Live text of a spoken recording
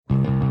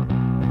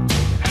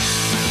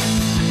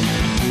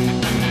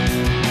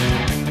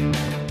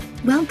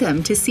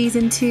Welcome to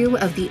Season 2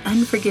 of The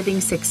Unforgiving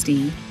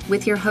 60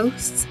 with your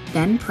hosts,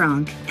 Ben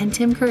Pronk and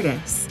Tim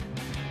Curtis.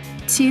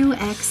 Two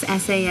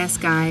ex-SAS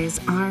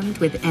guys armed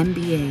with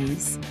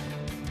MBAs.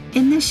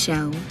 In this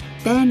show,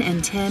 Ben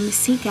and Tim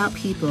seek out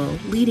people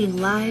leading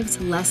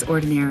lives less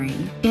ordinary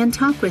and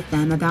talk with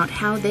them about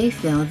how they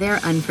fill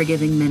their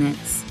unforgiving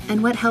minutes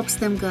and what helps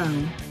them go,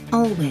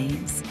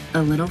 always,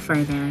 a little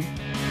further.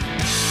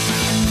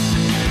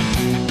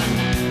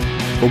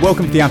 Well,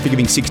 welcome to the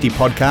Unforgiving 60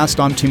 podcast.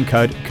 I'm Tim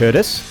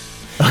Curtis.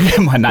 I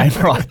get my name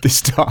right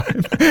this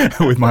time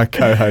with my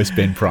co-host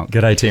Ben Pronk.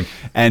 G'day, Tim.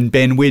 And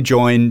Ben, we're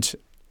joined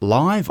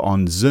live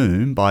on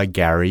Zoom by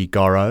Gary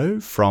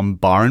Gorrow from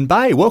Byron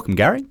Bay. Welcome,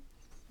 Gary.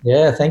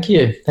 Yeah, thank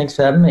you. Thanks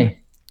for having me.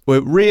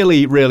 We're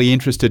really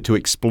interested to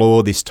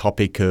explore this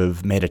topic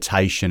of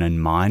meditation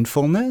and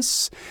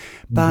mindfulness.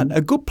 But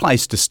a good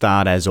place to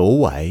start, as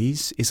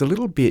always, is a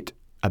little bit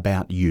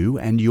about you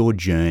and your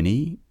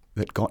journey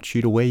that got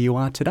you to where you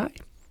are today.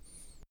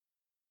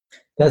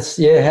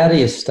 How do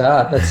you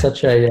start? That's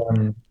such a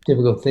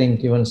difficult thing.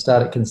 Do you want to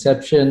start at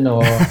conception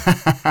or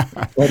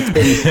let's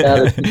get you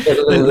started?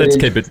 Let's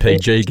keep it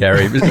PG,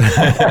 Gary.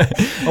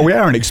 Oh, we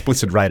are an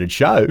explicit rated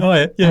show.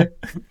 Oh, yeah.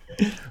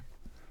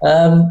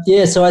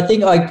 So I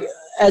think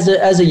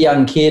as a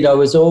young kid, I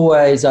was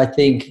always, I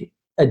think,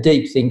 a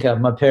deep thinker.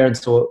 My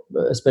parents,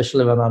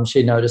 especially my mum,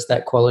 she noticed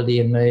that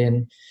quality in me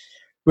and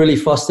really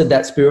fostered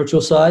that spiritual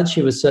side.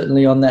 She was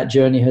certainly on that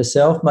journey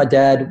herself. My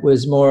dad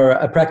was more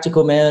a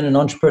practical man, an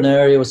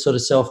entrepreneur. He was sort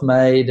of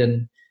self-made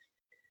and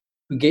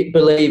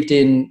believed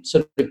in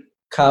sort of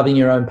carving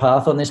your own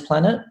path on this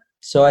planet.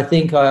 So I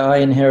think I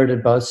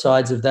inherited both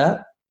sides of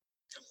that,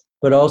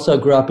 but also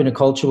grew up in a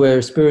culture where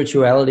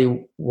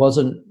spirituality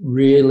wasn't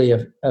really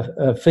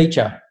a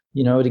feature.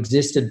 You know, it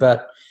existed,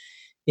 but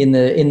in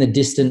the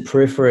distant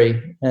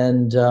periphery.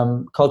 And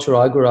culture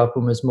I grew up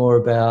in was more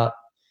about,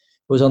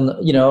 I was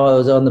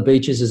on the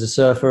beaches as a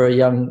surfer, a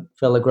young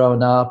fella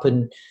growing up,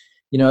 and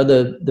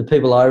the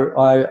people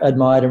I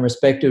admired and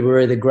respected were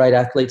either great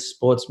athletes,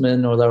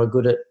 sportsmen, or they were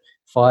good at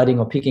fighting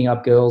or picking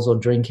up girls or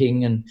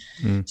drinking, and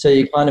so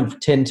you kind of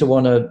tend to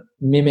want to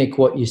mimic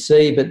what you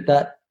see, but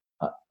that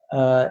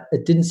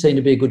it didn't seem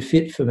to be a good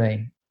fit for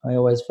me. I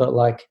always felt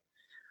like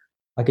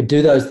I could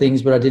do those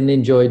things, but I didn't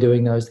enjoy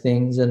doing those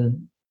things,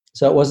 and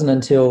so it wasn't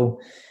until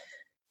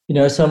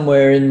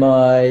somewhere in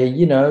my,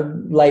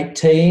 late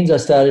teens, I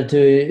started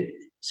to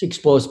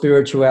explore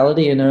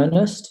spirituality in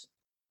earnest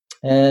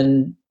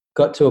and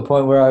got to a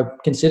point where I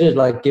considered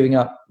like giving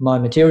up my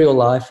material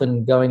life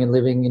and going and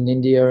living in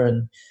India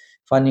and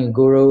finding a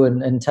guru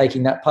and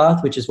taking that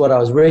path, which is what I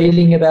was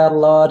reading about a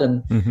lot.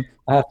 And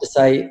I have to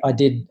say, I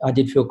did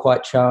feel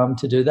quite charmed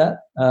to do that.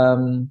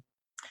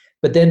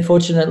 But then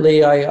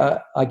fortunately,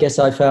 I guess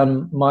I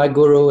found my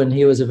guru, and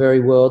he was a very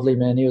worldly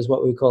man. He was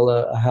what we call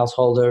a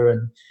householder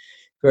and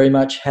very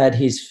much had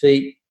his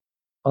feet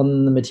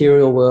on the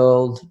material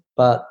world,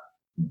 but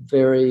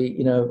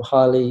very,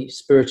 highly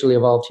spiritually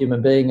evolved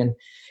human being. And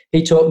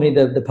he taught me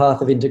the path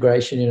of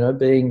integration,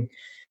 being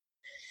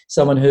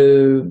someone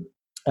who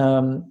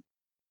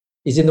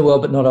is in the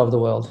world but not of the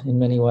world in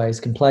many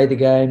ways, can play the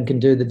game, can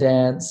do the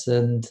dance,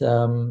 and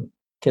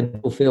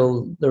can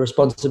fulfill the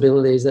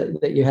responsibilities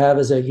that you have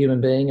as a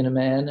human being and a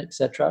man,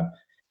 etc.,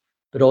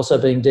 but also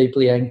being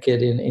deeply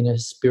anchored in a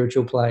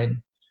spiritual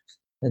plane.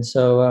 And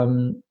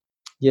so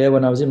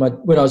when I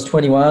was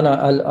 21,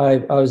 I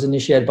was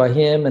initiated by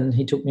him, and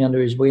he took me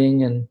under his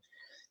wing, and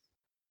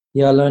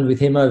I learned with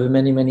him over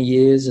many, many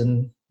years,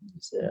 and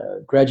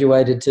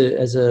graduated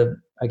as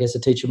a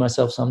teacher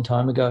myself some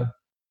time ago.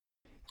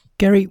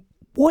 Gary,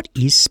 what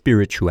is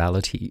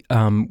spirituality?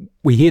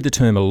 We hear the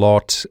term a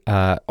lot.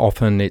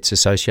 Often it's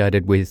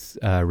associated with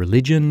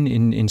religion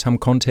in some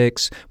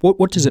contexts.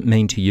 What does it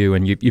mean to you?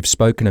 And you've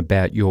spoken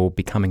about your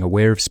becoming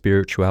aware of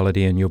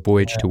spirituality and your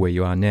voyage to where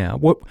you are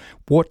now.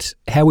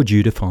 How would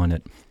you define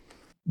it?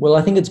 Well,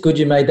 I think it's good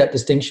you made that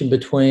distinction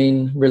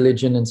between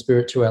religion and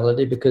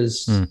spirituality,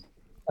 because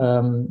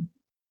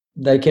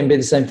they can be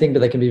the same thing, but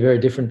they can be very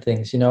different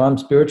things. I'm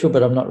spiritual,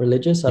 but I'm not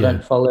religious. I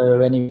don't follow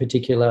any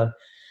particular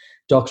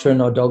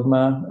doctrine or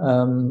dogma.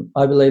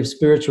 I believe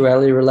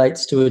spirituality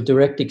relates to a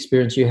direct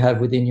experience you have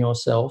within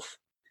yourself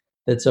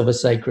that's of a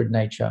sacred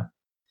nature,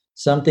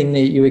 something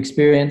that you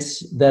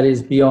experience that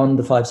is beyond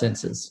the five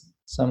senses,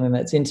 something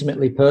that's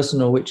intimately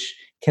personal, which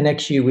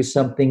connects you with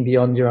something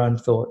beyond your own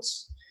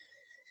thoughts,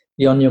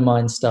 beyond your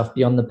mind stuff,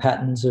 beyond the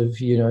patterns of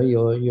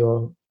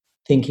your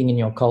thinking and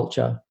your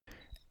culture.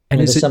 And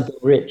it's something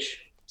rich,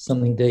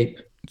 something deep.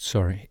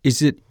 Sorry.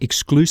 Is it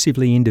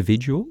exclusively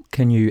individual?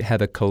 Can you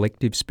have a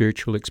collective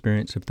spiritual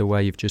experience of the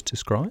way you've just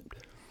described?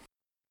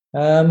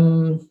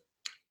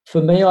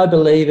 For me, I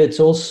believe it's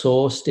all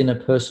sourced in a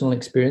personal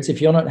experience.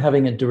 If you're not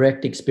having a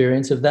direct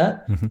experience of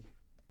that,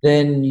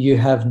 then you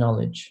have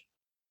knowledge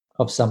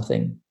of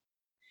something.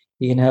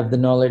 You can have the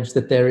knowledge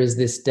that there is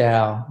this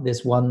Tao,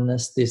 this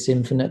oneness, this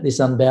infinite, this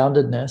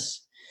unboundedness.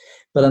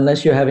 But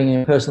unless you're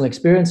having a personal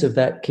experience of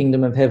that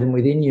kingdom of heaven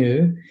within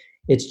you,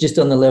 it's just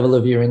on the level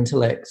of your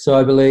intellect. So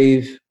I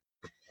believe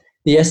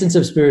the essence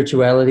of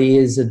spirituality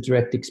is a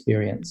direct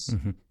experience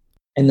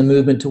and the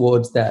movement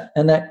towards that.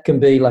 And that can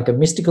be like a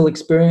mystical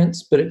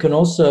experience, but it can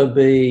also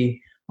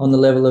be on the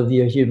level of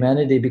your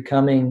humanity,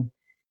 becoming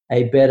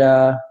a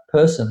better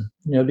person,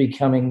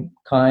 becoming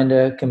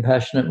kinder,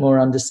 compassionate, more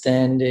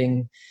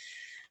understanding,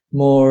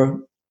 more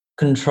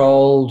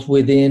controlled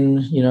within,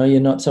 you're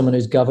not someone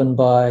who's governed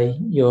by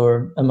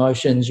your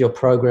emotions, your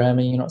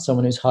programming, you're not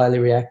someone who's highly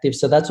reactive.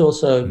 So that's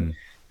also,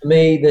 for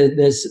me,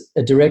 there's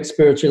a direct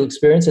spiritual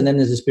experience, and then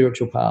there's a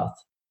spiritual path.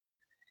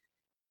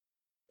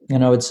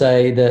 And I would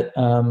say that,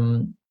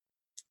 often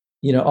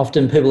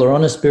people are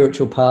on a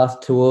spiritual path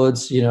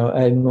towards,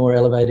 a more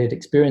elevated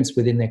experience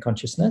within their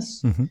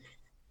consciousness.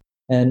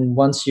 And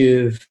once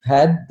you've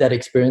had that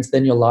experience,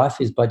 then your life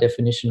is by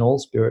definition all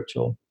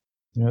spiritual,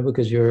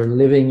 because you're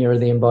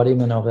the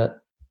embodiment of it.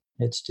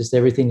 It's just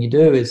everything you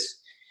do it's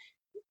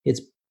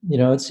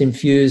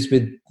infused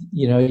with,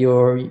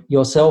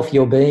 yourself,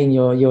 your being,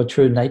 your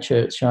true nature.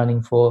 It's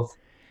shining forth.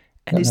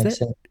 And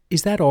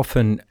is that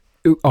often,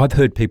 I've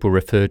heard people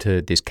refer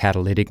to this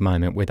catalytic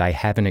moment where they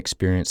have an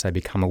experience, they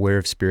become aware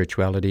of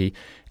spirituality,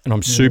 and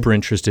I'm super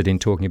interested in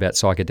talking about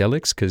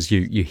psychedelics because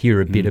you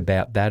hear a bit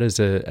about that as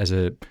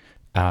a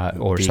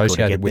or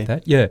associated with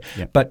that. Yeah.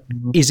 But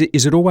is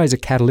it always a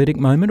catalytic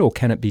moment, or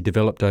can it be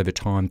developed over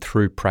time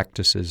through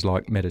practices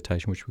like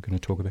meditation, which we're going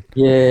to talk about?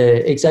 Yeah,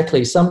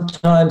 exactly.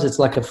 Sometimes it's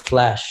like a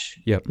flash.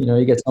 Yep.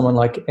 You get someone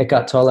like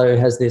Eckhart Tolle who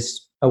has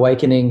this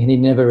awakening and he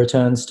never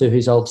returns to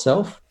his old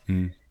self.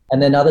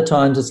 And then other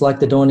times it's like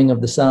the dawning of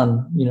the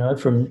sun,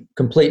 from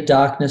complete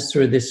darkness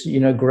through this,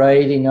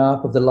 grading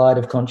up of the light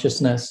of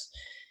consciousness.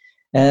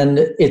 And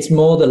it's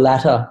more the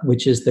latter,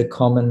 which is the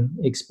common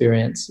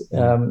experience.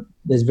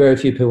 There's very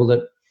few people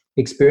that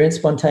experience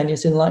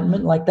spontaneous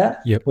enlightenment like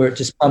that, where it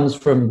just comes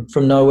from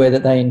nowhere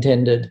that they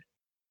intended.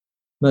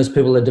 Most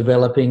people are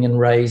developing and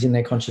raising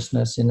their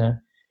consciousness in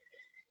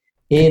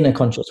a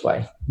conscious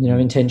way,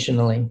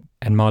 intentionally.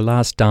 And my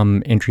last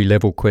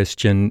entry-level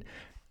question,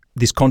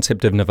 this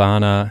concept of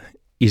nirvana,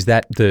 is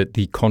that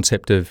the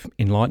concept of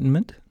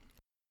enlightenment?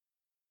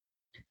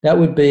 That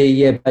would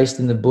be, based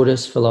in the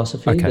Buddhist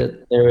philosophy,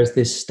 that there is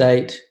this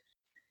state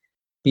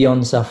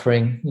beyond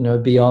suffering,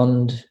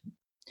 beyond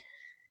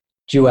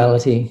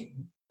duality,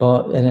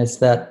 and it's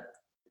that,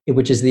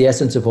 which is the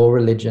essence of all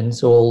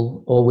religions,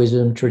 all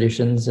wisdom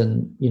traditions,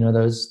 and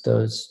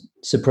those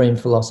supreme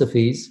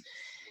philosophies,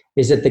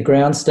 is that the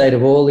ground state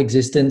of all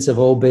existence, of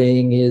all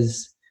being,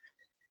 is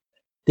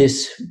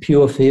this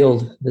pure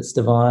field that's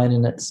divine,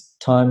 and it's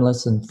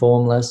timeless and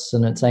formless,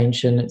 and it's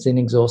ancient, it's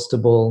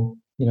inexhaustible.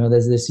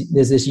 There's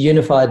this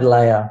unified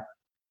layer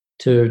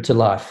to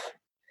life,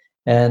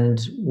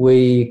 and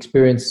we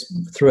experience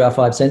through our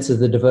five senses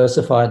the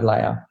diversified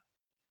layer.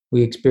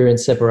 We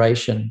experience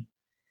separation,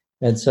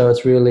 and so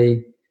it's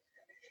really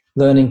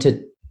learning to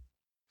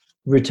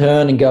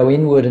return and go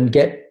inward and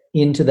get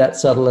into that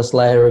subtlest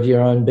layer of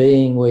your own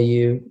being, where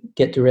you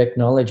get direct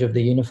knowledge of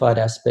the unified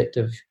aspect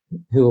of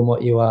who and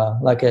what you are,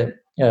 like a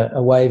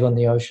wave on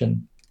the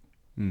ocean.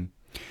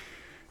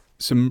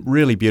 Some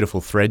really beautiful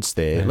threads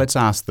there. Yeah. Let's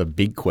ask the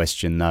big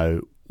question,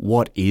 though.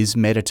 What is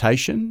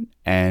meditation?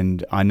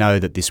 And I know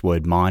that this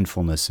word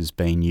mindfulness has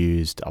been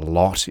used a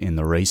lot in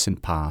the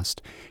recent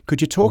past.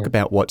 Could you talk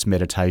about what's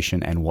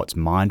meditation and what's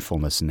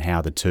mindfulness, and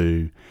how the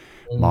two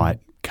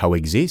might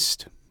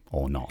coexist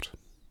or not?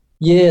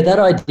 Yeah, that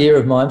idea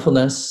of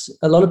mindfulness,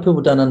 a lot of people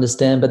don't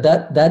understand, but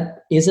that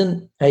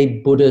isn't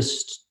a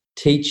Buddhist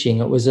teaching.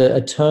 It was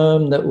a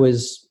term that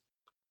was,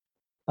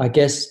 I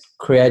guess,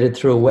 created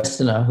through a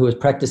Westerner who was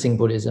practicing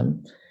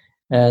Buddhism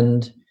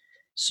and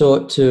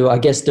sought to, I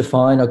guess,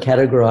 define or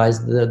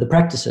categorize the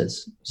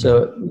practices.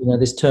 So,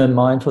 this term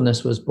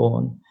mindfulness was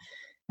born.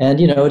 And,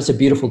 it's a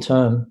beautiful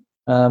term.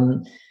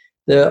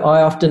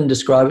 I often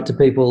describe it to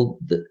people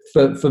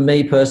that for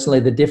me personally,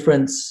 the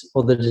difference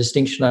or the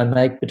distinction I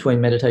make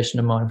between meditation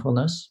and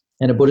mindfulness,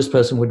 and a Buddhist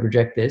person would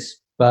reject this,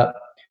 but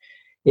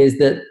is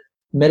that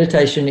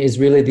meditation is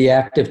really the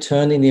act of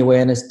turning the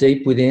awareness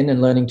deep within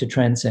and learning to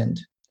transcend.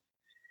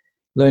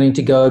 Learning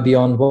to go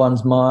beyond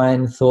one's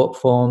mind, thought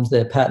forms,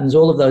 their patterns,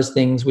 all of those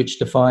things which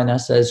define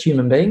us as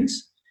human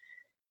beings,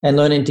 and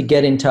learning to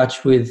get in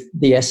touch with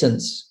the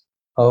essence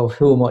of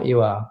who and what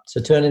you are.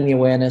 So turning the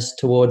awareness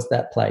towards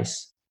that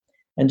place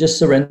and just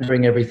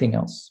surrendering everything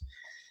else.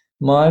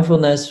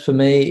 Mindfulness for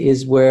me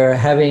is where,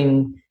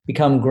 having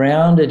become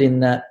grounded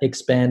in that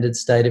expanded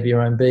state of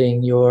your own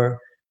being, you're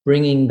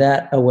bringing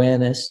that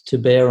awareness to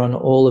bear on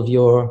all of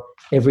your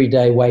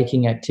everyday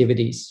waking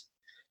activities.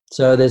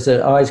 So there's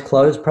an eyes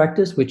closed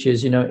practice, which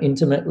is,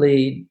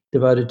 intimately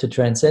devoted to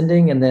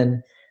transcending, and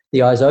then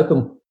the eyes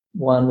open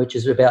one, which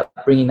is about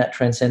bringing that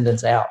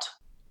transcendence out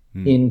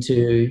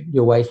into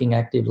your waking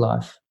active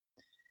life.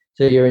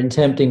 So you're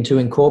attempting to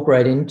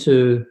incorporate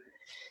into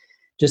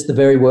just the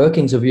very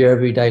workings of your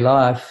everyday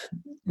life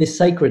this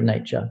sacred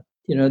nature,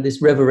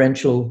 this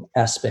reverential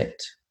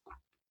aspect.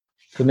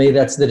 For me,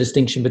 that's the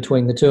distinction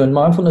between the two. And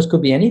mindfulness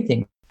could be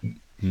anything.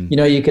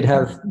 You could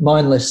have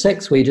mindless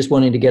sex where you're just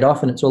wanting to get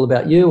off and it's all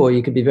about you, or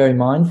you could be very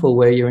mindful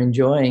where you're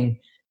enjoying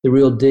the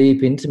real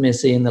deep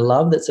intimacy and the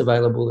love that's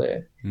available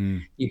there.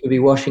 You could be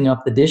washing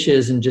up the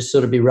dishes and just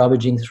sort of be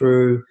rummaging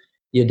through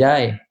your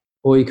day,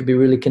 or you could be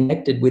really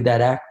connected with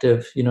that act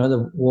of,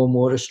 the warm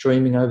water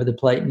streaming over the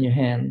plate in your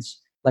hands.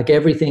 Like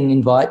everything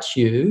invites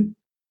you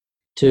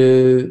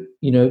to,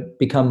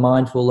 become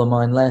mindful or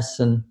mindless.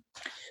 And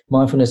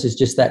mindfulness is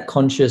just that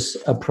conscious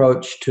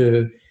approach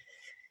to,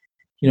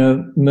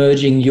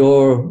 merging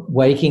your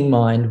waking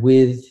mind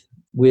with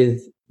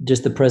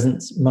just the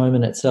present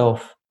moment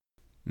itself.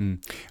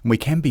 And we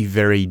can be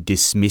very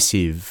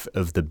dismissive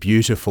of the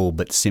beautiful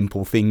but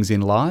simple things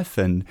in life.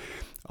 And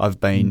I've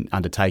been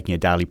undertaking a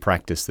daily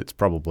practice that's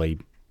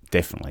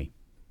definitely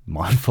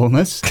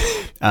mindfulness,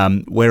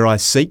 where I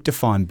seek to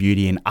find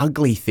beauty in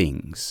ugly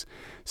things.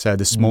 So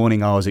this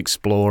morning I was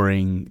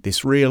exploring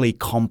this really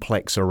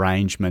complex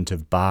arrangement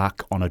of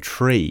bark on a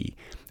tree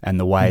and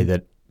the way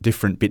that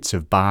different bits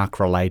of bark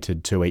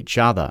related to each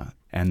other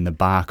and the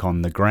bark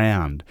on the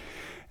ground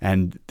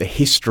and the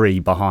history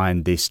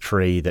behind this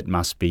tree that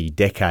must be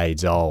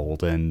decades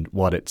old and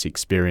what it's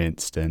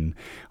experienced. And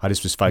I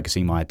just was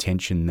focusing my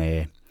attention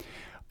there.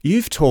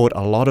 You've taught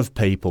a lot of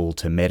people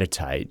to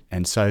meditate,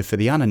 and so for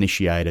the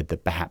uninitiated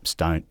that perhaps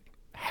don't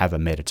have a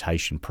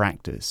meditation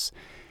practice,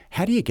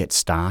 how do you get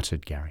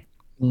started, Gary?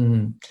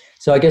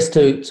 So I guess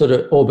to sort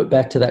of orbit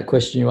back to that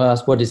question you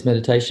asked, what is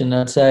meditation?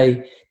 I'd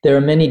say there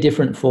are many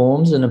different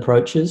forms and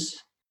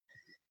approaches.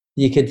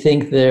 You could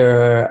think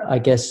there are, I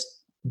guess,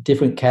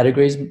 different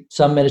categories.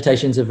 Some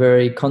meditations are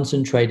very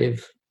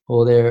concentrative,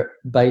 or they're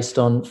based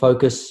on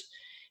focus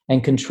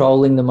and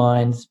controlling the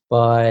mind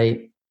by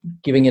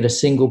giving it a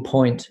single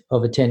point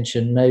of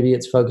attention. Maybe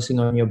it's focusing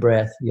on your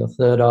breath, your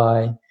third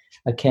eye,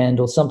 a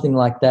candle, something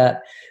like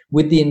that,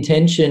 with the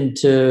intention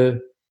to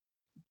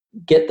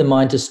get the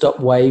mind to stop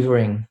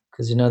wavering.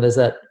 Because, there's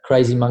that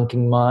crazy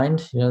monkeying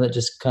mind, that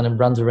just kind of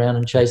runs around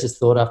and chases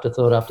thought after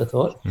thought after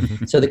thought.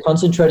 So the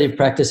concentrative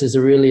practices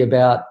are really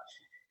about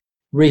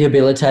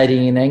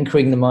rehabilitating and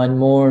anchoring the mind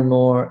more and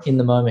more in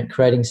the moment,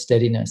 creating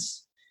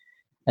steadiness.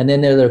 And then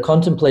there are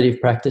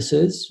contemplative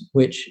practices,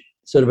 which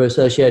sort of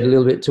associate a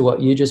little bit to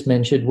what you just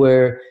mentioned,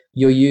 where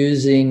you're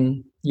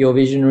using your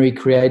visionary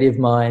creative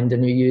mind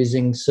and you're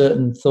using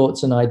certain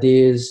thoughts and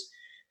ideas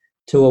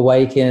to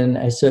awaken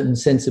a certain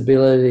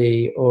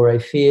sensibility or a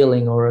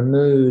feeling or a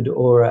mood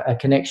or a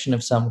connection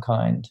of some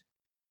kind.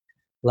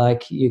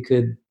 Like you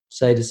could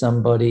say to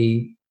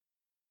somebody,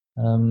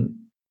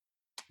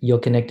 you're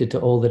connected to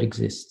all that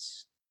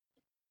exists.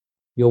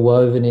 You're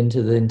woven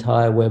into the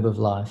entire web of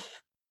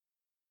life.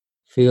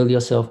 Feel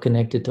yourself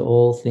connected to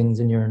all things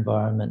in your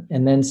environment.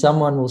 And then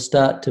someone will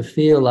start to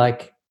feel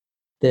like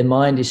their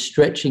mind is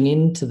stretching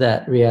into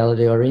that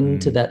reality or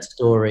into that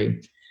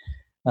story.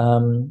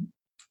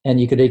 And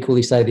you could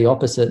equally say the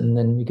opposite, and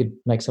then you could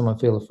make someone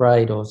feel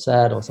afraid or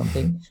sad or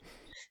something.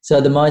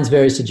 So the mind's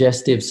very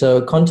suggestive.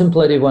 So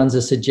contemplative ones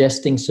are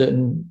suggesting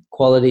certain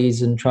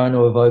qualities and trying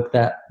to evoke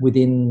that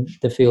within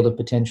the field of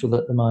potential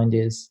that the mind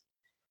is.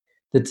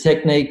 The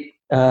technique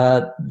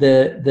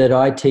that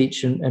I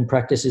teach and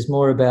practice is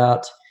more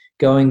about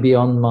going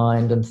beyond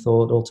mind and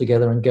thought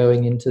altogether and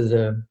going into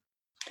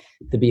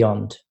the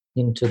beyond,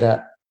 into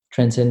that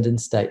transcendent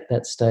state,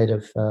 that state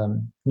of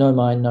no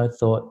mind, no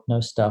thought,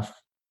 no stuff,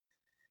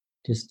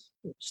 just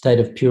state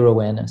of pure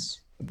awareness.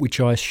 Which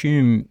I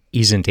assume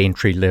isn't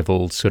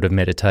entry-level sort of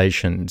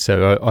meditation.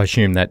 So I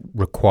assume that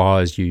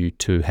requires you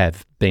to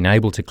have been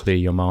able to clear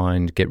your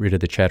mind, get rid of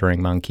the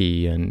chattering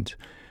monkey, and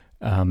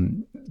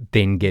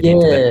then get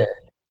into that.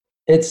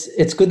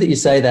 It's good that you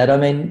say that. I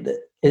mean,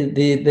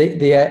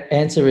 the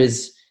answer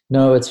is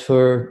no. It's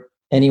for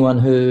anyone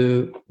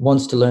who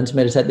wants to learn to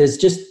meditate.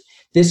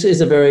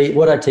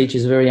 What I teach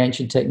is a very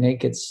ancient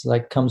technique. It's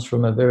like comes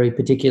from a very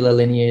particular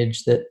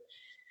lineage that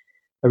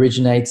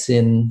originates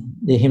in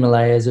the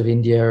Himalayas of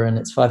India, and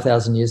it's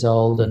 5,000 years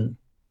old, and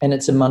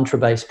it's a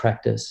mantra-based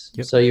practice.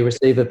 Yep. So you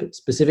receive a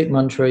specific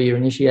mantra, you're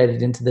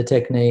initiated into the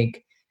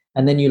technique,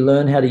 and then you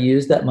learn how to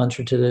use that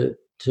mantra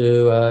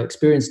to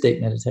experience deep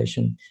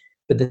meditation.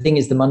 But the thing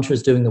is, the mantra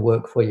is doing the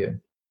work for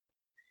you.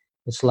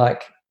 It's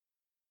like,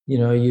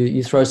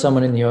 you throw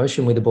someone in the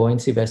ocean with a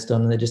buoyancy vest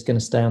on, and they're just going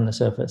to stay on the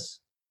surface.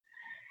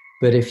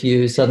 But if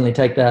you suddenly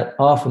take that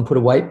off and put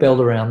a weight belt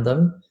around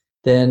them,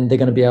 then they're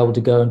going to be able to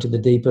go into the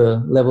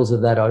deeper levels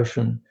of that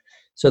ocean.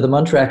 So the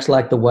mantra acts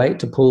like the weight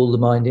to pull the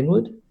mind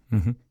inward.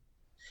 Mm-hmm.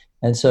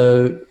 And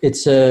so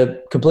it's a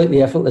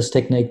completely effortless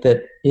technique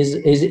that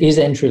is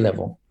entry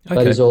level,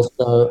 but is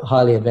also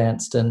highly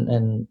advanced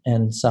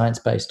and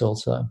science-based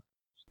also.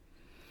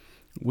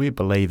 We're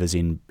believers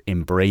in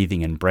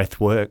breathing and breath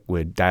work.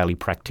 We're daily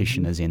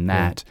practitioners in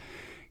that.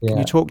 Yeah. Can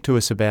you talk to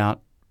us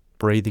about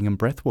breathing and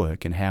breath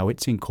work and how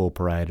it's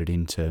incorporated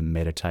into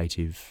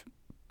meditative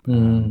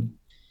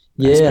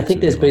I think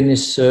there's been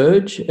this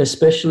surge,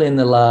 especially in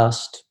the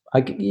last,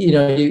 when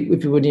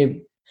you're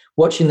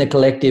watching The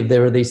Collective,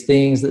 there are these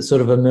things that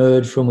sort of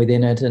emerge from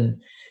within it. And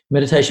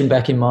meditation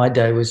back in my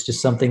day was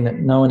just something that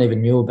no one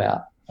even knew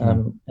about.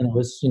 And it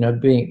was,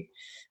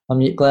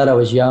 I'm glad I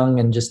was young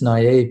and just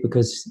naive,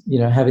 because,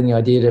 having the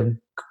idea to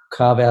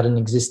carve out an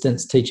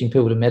existence teaching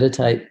people to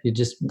meditate.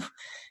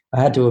 I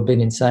had to have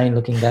been insane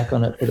looking back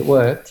on it, but it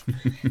worked.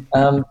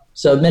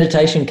 So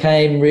meditation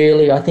came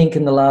really, I think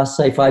in the last,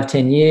 say,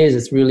 5-10 years,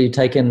 it's really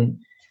taken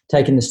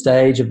the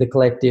stage of the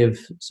collective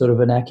sort of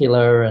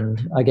vernacular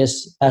and I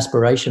guess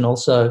aspiration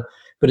also.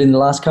 But in the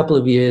last couple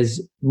of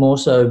years, more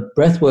so,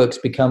 breathwork's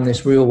become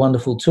this real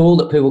wonderful tool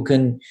that people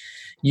can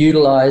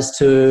utilize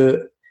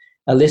to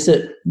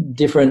elicit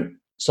different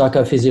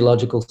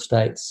psychophysiological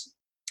states.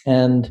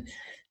 And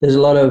there's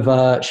a lot of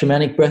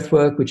shamanic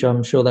breathwork, which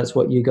I'm sure that's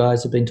what you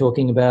guys have been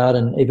talking about,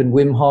 and even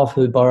Wim Hof,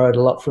 who borrowed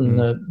a lot from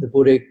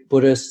the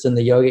Buddhists and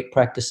the yogic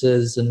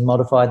practices and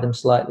modified them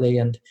slightly,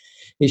 and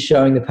he's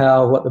showing the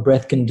power of what the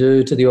breath can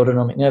do to the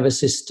autonomic nervous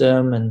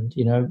system, and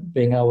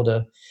being able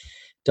to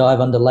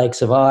dive under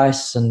lakes of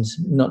ice and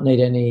not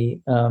need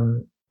any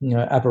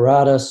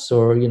apparatus,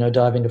 or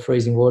dive into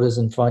freezing waters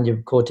and find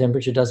your core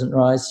temperature doesn't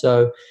rise.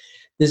 So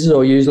this is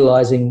all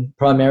utilizing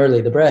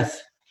primarily the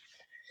breath.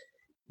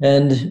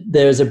 And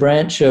there's a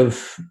branch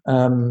of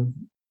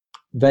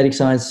Vedic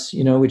science,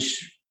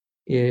 which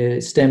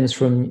stems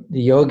from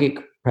the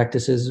yogic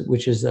practices,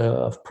 which is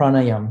of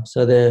pranayama.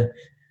 So they're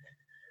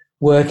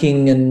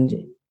working and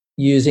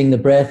using the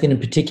breath in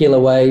particular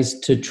ways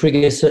to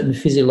trigger certain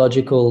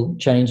physiological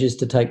changes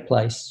to take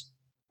place.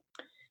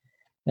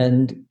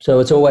 And so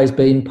it's always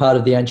been part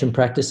of the ancient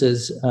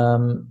practices.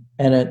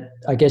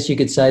 I guess you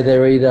could say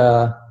they're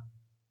either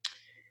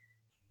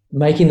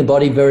making the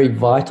body very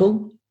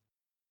vital,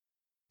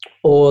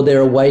 or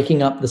they're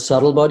waking up the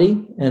subtle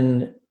body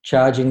and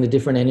charging the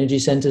different energy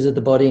centers of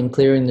the body and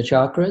clearing the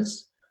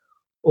chakras,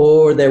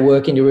 or they're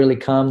working to really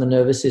calm the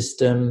nervous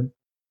system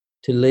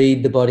to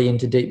lead the body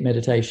into deep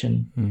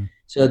meditation.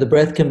 So the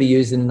breath can be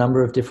used in a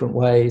number of different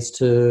ways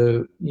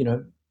to,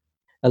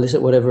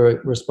 elicit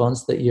whatever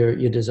response that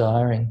you're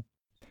desiring.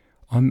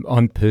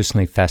 I'm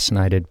personally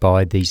fascinated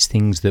by these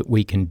things that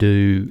we can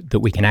do, that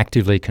we can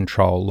actively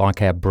control,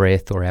 like our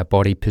breath or our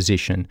body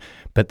position,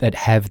 but that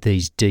have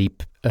these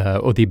deep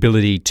or the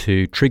ability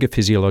to trigger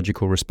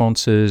physiological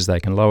responses. They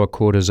can lower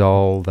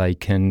cortisol. They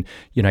can,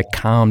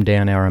 calm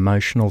down our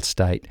emotional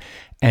state.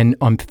 And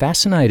I'm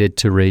fascinated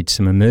to read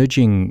some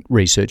emerging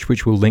research,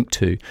 which we'll link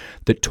to,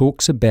 that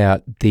talks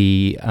about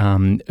the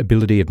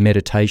ability of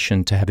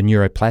meditation to have a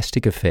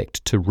neuroplastic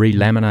effect, to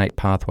relaminate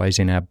pathways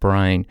in our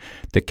brain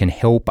that can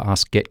help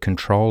us get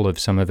control of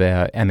some of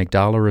our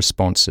amygdala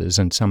responses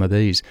and some of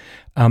these.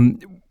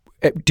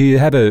 Do you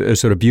have a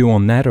sort of view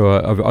on that?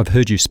 Or I've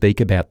heard you speak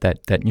about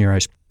that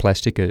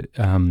neuroplastic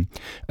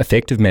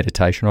effect of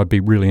meditation. I'd be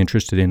really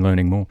interested in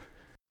learning more.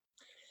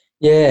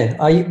 Yeah,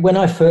 when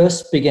I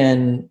first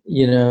began,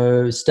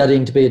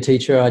 studying to be a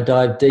teacher, I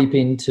dived deep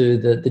into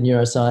the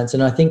neuroscience,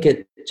 and I think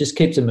it just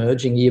keeps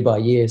emerging year by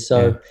year.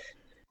 So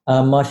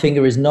my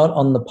finger is not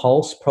on the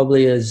pulse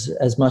probably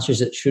as much as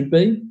it should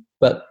be.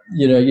 But,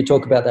 you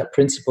talk about that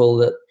principle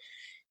that,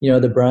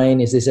 the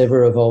brain is this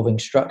ever-evolving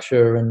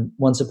structure, and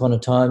once upon a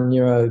time,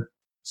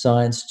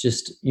 neuroscience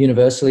just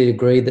universally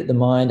agreed that the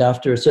mind,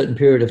 after a certain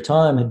period of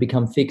time, had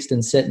become fixed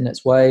and set in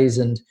its ways,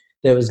 and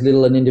there was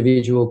little an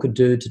individual could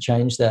do to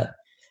change that.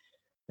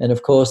 And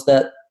of course,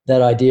 that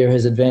idea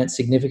has advanced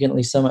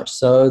significantly, so much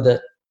so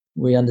that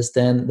we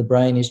understand that the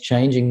brain is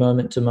changing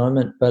moment to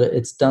moment, but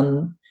it's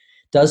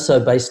does so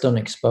based on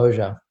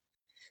exposure.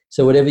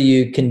 So whatever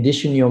you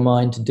condition your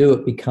mind to do,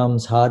 it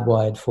becomes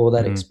hardwired for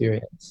that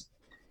experience.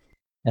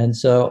 And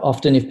so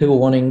often if people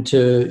wanting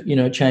to,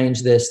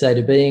 change their state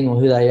of being or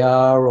who they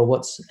are or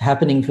what's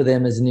happening for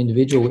them as an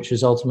individual, which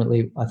is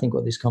ultimately, I think,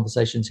 what this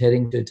conversation is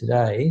heading to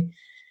today,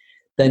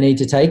 they need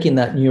to take in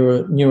that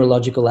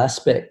neurological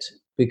aspect,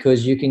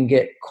 because you can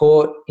get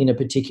caught in a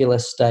particular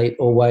state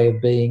or way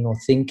of being or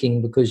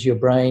thinking because your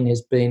brain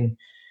has been,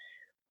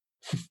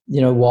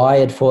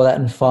 wired for that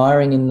and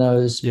firing in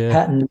those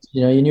patterns.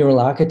 Your neural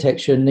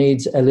architecture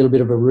needs a little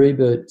bit of a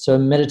reboot. So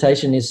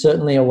meditation is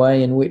certainly a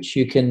way in which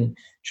you can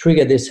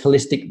trigger this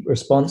holistic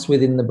response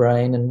within the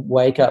brain and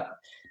wake up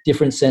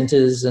different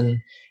centers and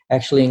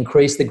actually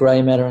increase the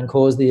grey matter and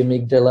cause the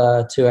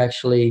amygdala to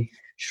actually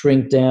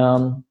shrink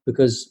down.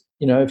 Because,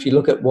 if you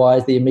look at why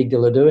is the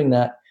amygdala doing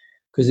that,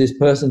 because this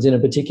person's in a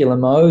particular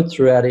mode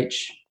throughout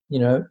each,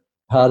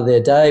 part of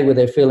their day where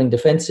they're feeling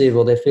defensive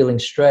or they're feeling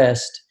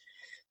stressed.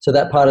 So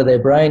that part of their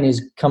brain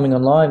is coming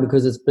online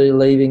because it's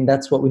believing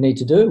that's what we need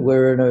to do.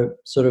 We're in a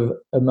sort of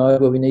a mode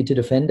where we need to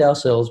defend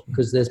ourselves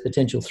because there's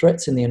potential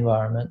threats in the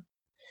environment.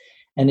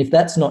 And if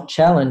that's not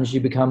challenged, you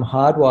become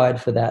hardwired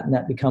for that, and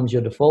that becomes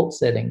your default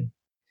setting.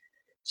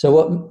 So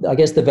what I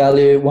guess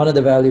one of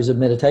the values of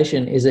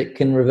meditation is it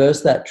can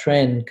reverse that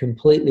trend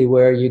completely,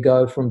 where you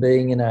go from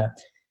being in a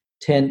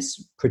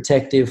tense,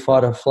 protective,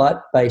 fight or flight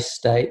based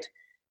state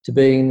to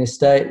being in this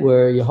state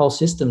where your whole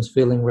system's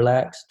feeling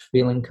relaxed,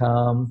 feeling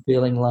calm,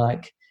 feeling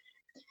like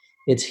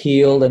it's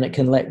healed and it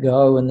can let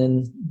go. And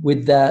then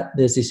with that,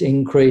 there's this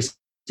increase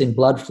in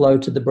blood flow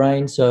to the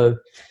brain. So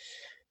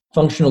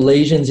functional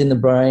lesions in the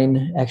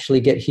brain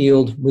actually get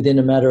healed within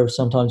a matter of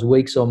sometimes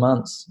weeks or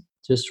months,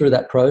 just through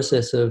that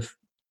process of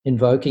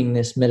invoking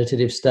this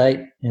meditative state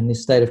and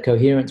this state of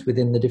coherence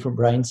within the different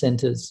brain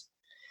centers.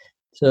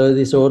 So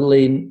this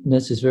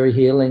orderliness is very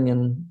healing,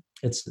 and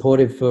it's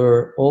supportive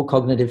for all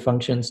cognitive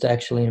functions to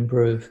actually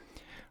improve.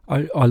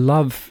 I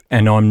love,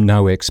 and I'm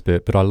no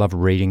expert, but I love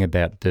reading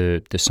about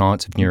the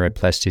science of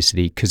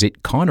neuroplasticity because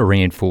it kind of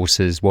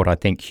reinforces what I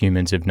think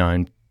humans have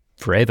known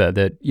forever,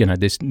 that,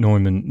 this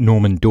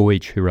Norman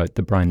Deutsch, who wrote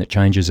The Brain That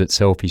Changes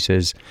Itself, he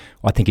says,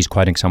 I think he's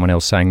quoting someone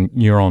else saying,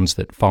 neurons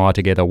that fire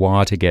together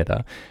wire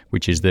together,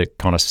 which is the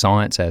kind of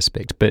science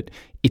aspect. But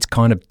it's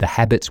kind of the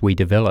habits we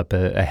develop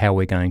are how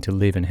we're going to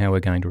live and how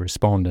we're going to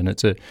respond. And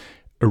it's a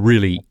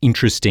really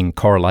interesting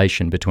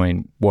correlation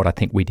between what I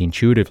think we'd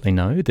intuitively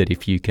know, that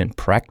if you can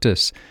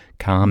practice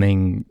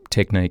calming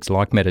techniques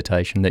like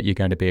meditation, that you're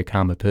going to be a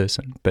calmer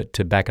person. But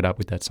to back it up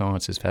with that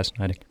science is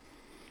fascinating.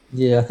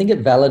 Yeah, I think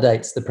it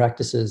validates the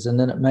practices, and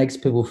then it makes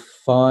people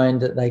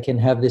find that they can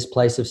have this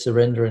place of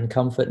surrender and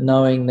comfort,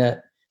 knowing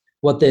that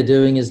what they're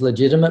doing is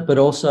legitimate, but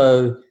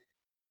also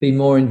be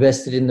more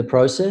invested in the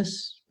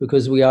process,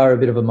 because we are a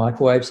bit of a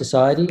microwave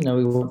society.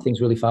 We want things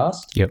really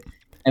fast. Yep.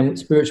 And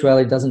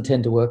spirituality doesn't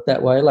tend to work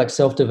that way. Like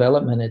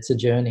self-development, it's a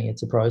journey,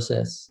 it's a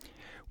process.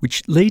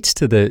 Which leads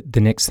to the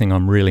next thing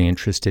I'm really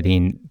interested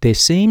in. There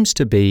seems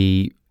to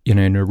be, in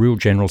a real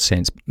general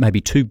sense, maybe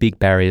two big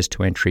barriers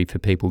to entry for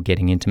people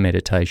getting into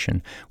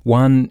meditation.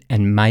 One,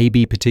 and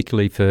maybe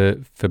particularly for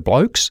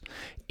blokes,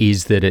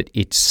 is that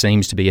it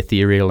seems to be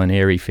ethereal and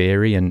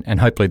airy-fairy, and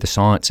hopefully the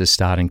science is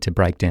starting to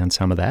break down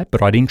some of that.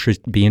 But I'd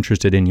be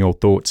interested in your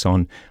thoughts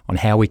on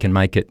how we can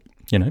make it,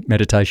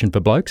 meditation for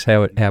blokes,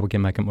 how we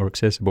can make it more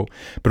accessible,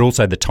 but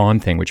also the time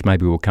thing, which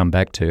maybe we'll come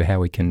back to, how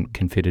we can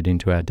fit it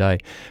into our day.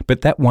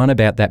 But that one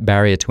about that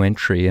barrier to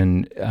entry,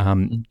 and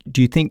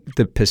do you think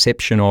the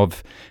perception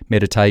of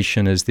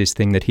meditation as this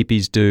thing that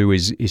hippies do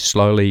is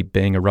slowly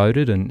being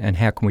eroded, and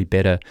how can we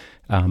better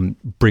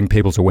bring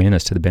people's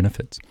awareness to the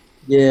benefits?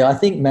 Yeah, I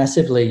think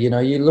massively.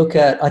 You look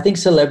at, I think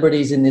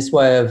celebrities in this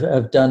way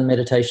have done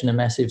meditation a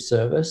massive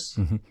service.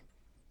 Mm-hmm.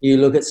 You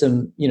look at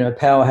some,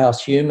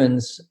 powerhouse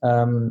humans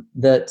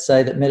that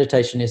say that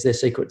meditation is their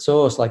secret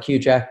sauce, like Hugh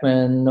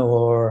Jackman,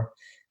 or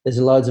there's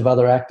loads of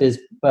other actors.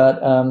 But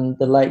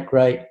the late,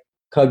 great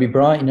Kobe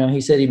Bryant, he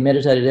said he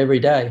meditated every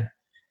day.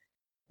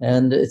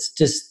 And it's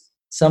just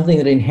something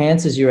that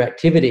enhances your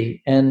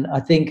activity. And I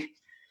think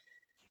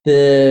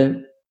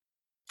the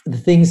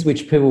things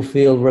which people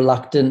feel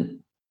reluctant,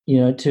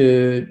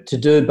 to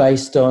do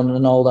based on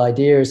an old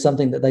idea is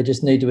something that they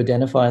just need to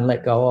identify and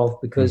let go of,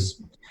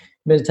 because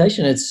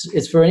meditation,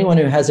 it's for anyone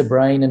who has a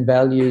brain and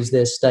values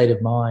their state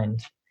of mind.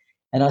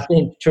 And I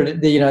think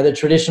the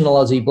traditional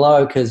Aussie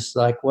bloke is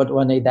like, what do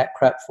I need that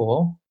crap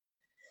for?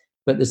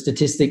 But the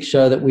statistics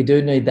show that we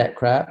do need that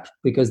crap,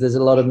 because there's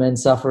a lot of men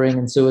suffering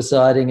and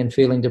suiciding and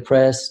feeling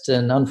depressed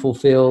and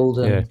unfulfilled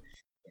and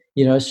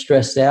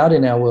stressed out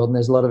in our world, and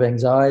there's a lot of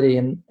anxiety,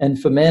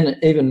 and for men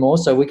even more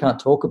so. We can't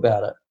talk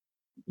about it.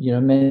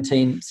 Men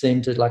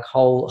seem to like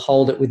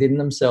hold it within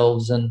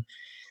themselves, and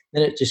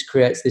then it just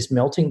creates this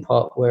melting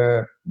pot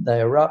where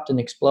they erupt and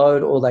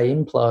explode, or they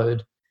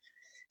implode.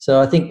 So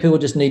I think people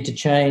just need to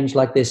change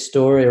like their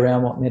story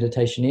around what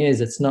meditation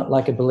is. It's not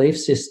like a belief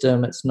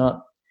system. It's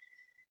not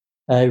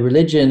a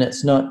religion.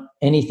 It's not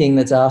anything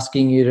that's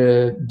asking you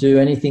to do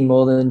anything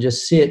more than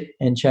just sit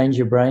and change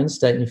your brain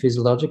state and your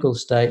physiological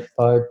state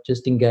by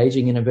just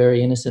engaging in a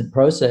very innocent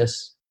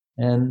process.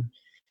 And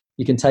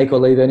you can take or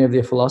leave any of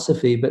their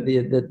philosophy, but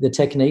the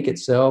technique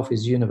itself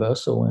is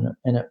universal,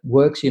 and it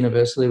works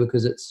universally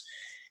because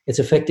it's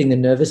affecting the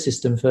nervous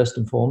system first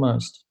and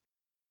foremost.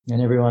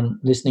 And everyone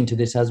listening to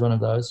this has one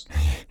of those.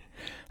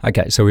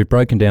 Okay, so we've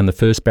broken down the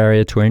first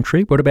barrier to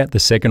entry. What about the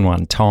second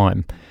one,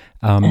 time?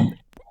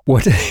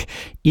 What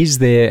is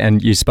there,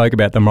 and you spoke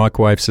about the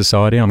microwave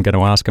society. I'm going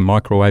to ask a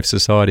microwave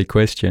society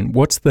question.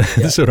 What's the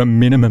sort of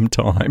minimum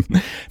time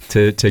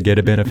to get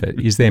a benefit?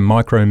 Is there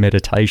micro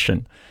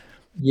meditation?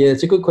 Yeah,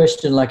 it's a good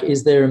question. Like,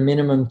 is there a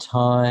minimum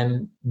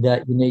time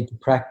that you need to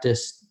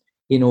practice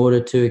in order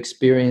to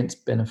experience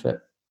benefit?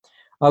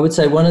 I would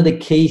say one of the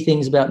key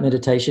things about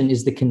meditation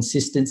is the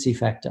consistency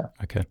factor.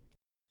 Okay.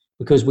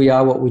 Because we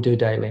are what we do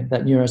daily.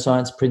 That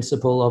neuroscience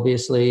principle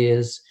obviously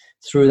is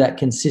through that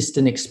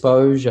consistent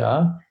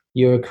exposure,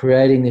 you're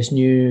creating this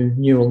new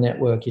neural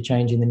network, you're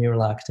changing the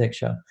neural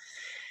architecture.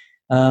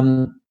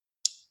 And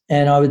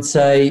I would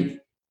say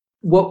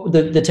what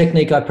the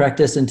technique I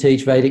practice and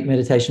teach, Vedic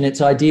meditation,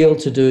 it's ideal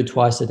to do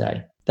twice a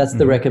day. That's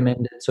the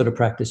recommended sort of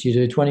practice. You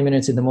do 20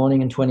 minutes in the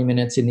morning and 20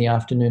 minutes in the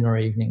afternoon or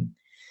evening.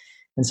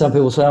 And some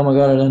people say, oh my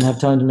God, I don't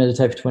have time to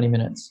meditate for 20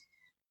 minutes.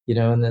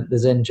 And the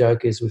Zen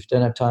joke is, if you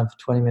don't have time for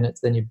 20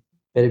 minutes, then you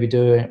better be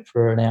doing it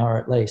for an hour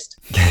at least.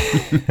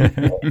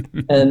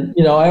 And,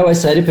 I always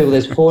say to people,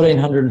 there's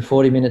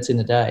 1,440 minutes in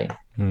a day.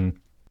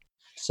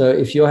 So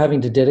if you're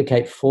having to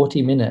dedicate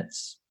 40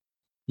 minutes,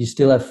 you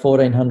still have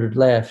 1,400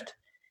 left.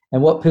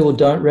 And what people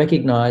don't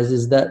recognize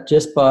is that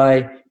just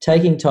by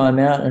taking time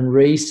out and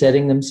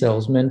resetting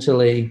themselves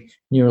mentally,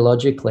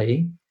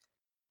 neurologically,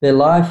 their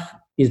life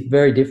is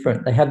very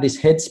different. They have this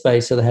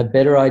headspace, so they have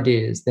better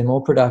ideas. They're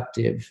more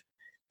productive.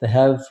 They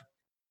have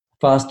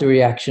faster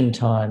reaction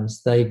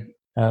times. They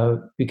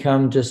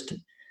become just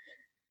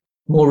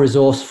more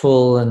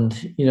resourceful,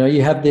 and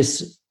you have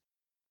this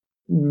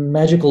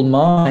magical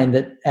mind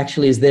that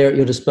actually is there at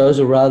your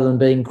disposal rather than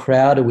being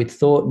crowded with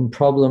thought and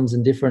problems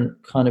and different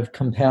kind of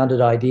compounded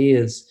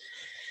ideas.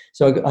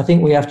 So I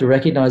think we have to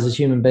recognize as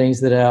human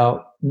beings that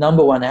our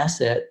number one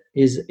asset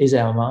is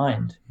our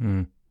mind.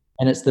 And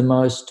it's the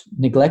most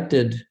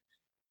neglected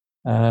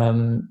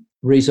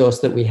resource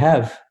that we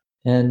have.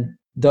 And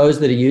those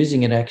that are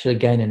using it actually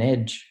gain an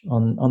edge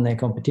on their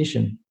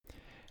competition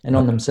and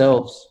on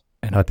themselves.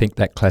 And I think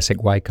that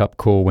classic wake-up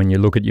call when you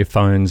look at your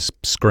phone's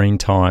screen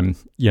time,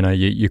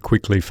 you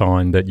quickly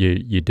find that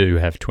you do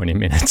have 20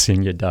 minutes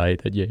in your day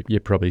that you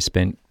probably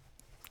spent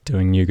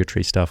doing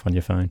nugatory stuff on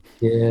your phone.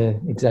 Yeah,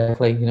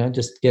 exactly.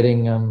 Just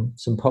getting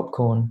some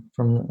popcorn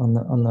from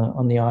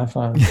on the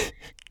iPhone.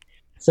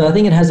 So I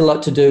think it has a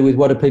lot to do with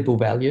what do people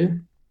value.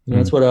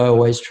 That's what I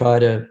always try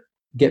to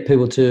get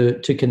people to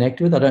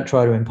connect with. I don't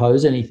try to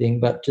impose anything,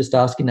 but just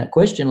asking that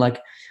question, like,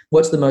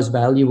 what's the most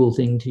valuable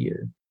thing to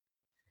you?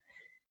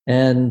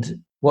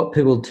 And what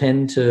people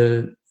tend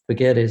to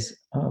forget is,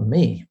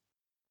 me.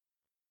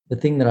 The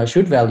thing that I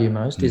should value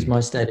most is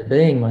my state of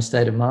being, my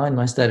state of mind,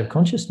 my state of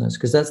consciousness,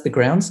 because that's the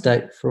ground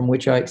state from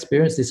which I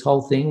experience this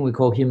whole thing we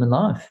call human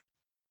life.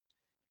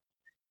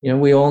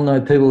 We all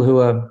know people who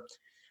are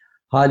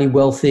highly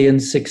wealthy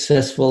and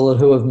successful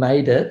who have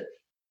made it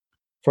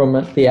from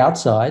the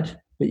outside,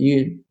 but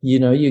you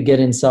get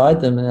inside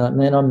them and they're like,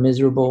 man, I'm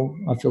miserable.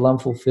 I feel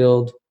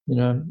unfulfilled.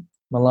 My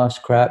life's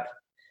crap.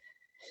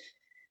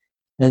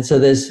 And so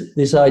there's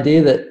this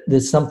idea that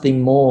there's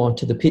something more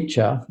to the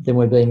picture than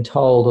we're being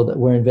told, or that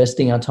we're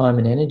investing our time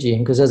and energy in.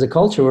 Because as a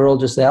culture, we're all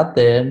just out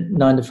there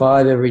 9 to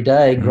 5 every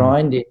day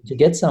grinding to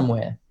get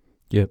somewhere.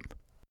 Yep.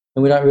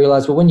 And we don't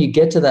realize, well, when you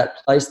get to that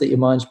place that your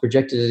mind's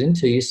projected it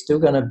into, you're still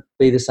going to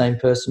be the same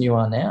person you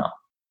are now.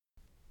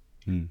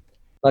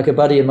 Like a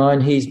buddy of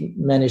mine, he's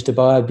managed to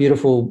buy a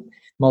beautiful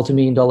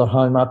multi-million-dollar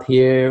home up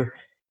here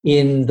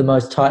in the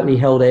most tightly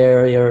held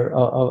area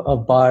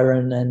of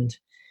Byron, and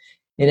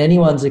in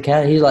anyone's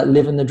account, he's like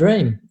living the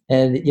dream.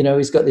 And,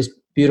 he's got this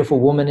beautiful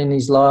woman in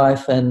his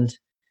life, and,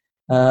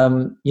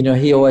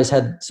 he always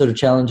had sort of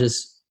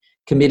challenges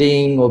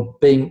committing or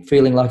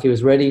feeling like he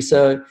was ready.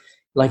 So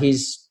like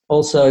he's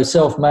also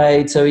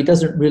self-made, so he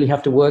doesn't really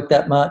have to work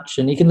that much,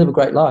 and he can live a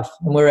great life.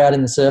 And we're out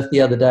in the surf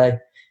the other day,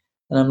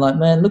 and I'm like,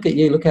 man, look at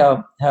you. Look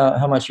how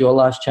much your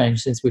life's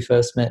changed since we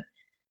first met.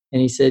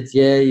 And he said,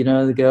 yeah,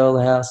 the girl,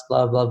 the house,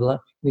 blah, blah, blah. And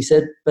he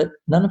said, but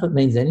none of it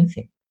means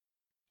anything.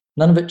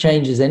 None of it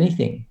changes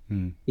anything.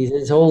 He said,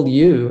 it's all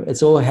you.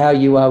 It's all how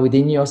you are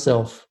within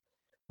yourself.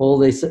 All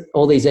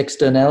these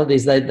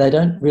externalities, they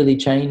don't really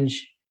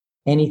change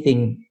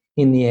anything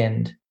in the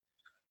end,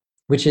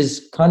 which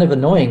is kind of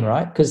annoying,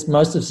 right? Because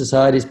most of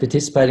society is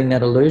participating in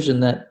that illusion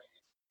that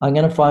I'm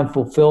going to find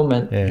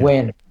fulfillment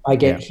when I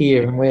get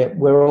here. And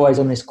we're always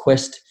on this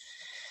quest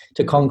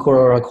to conquer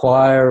or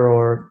acquire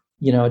or,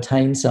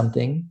 attain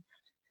something.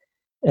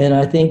 And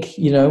I think,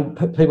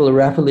 people are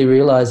rapidly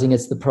realizing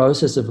it's the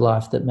process of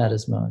life that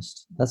matters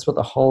most. That's what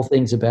the whole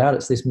thing's about.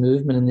 It's this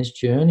movement and this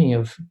journey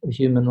of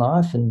human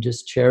life, and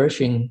just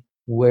cherishing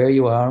where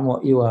you are and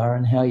what you are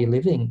and how you're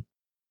living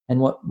and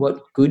what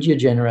good you're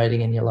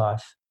generating in your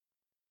life.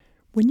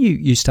 When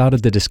you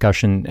started the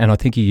discussion, and I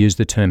think you used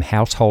the term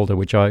householder,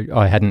 which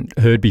I hadn't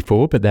heard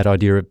before, but that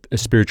idea of a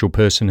spiritual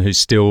person who's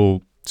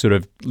still sort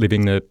of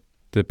living the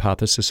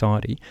path of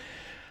society.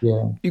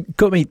 Yeah. It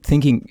got me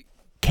thinking,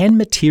 can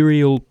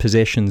material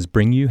possessions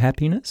bring you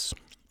happiness?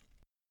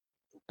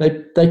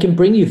 They can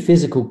bring you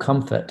physical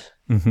comfort.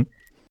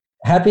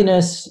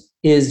 Happiness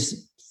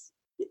is,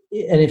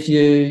 and if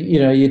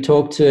you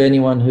talk to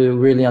anyone who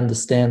really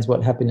understands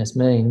what happiness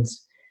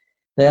means,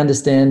 they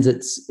understand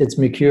it's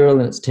mercurial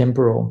and it's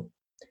temporal,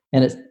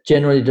 and it's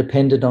generally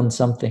dependent on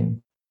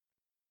something.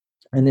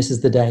 And this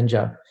is the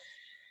danger,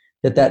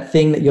 that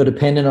thing that you're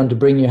dependent on to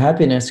bring you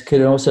happiness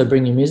could also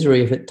bring you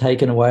misery if it's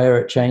taken away or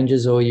it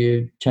changes, or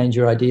you change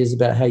your ideas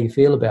about how you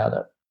feel about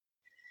it.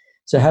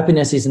 So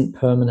happiness isn't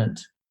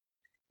permanent.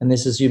 And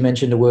this is, you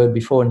mentioned a word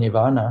before,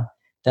 nirvana.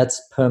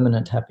 That's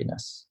permanent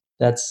happiness.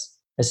 That's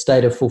a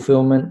state of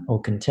fulfillment or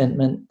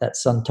contentment.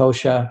 That's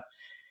santosha.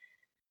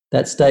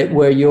 That state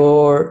where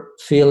your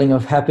feeling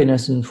of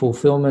happiness and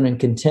fulfillment and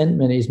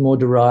contentment is more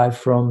derived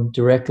from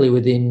directly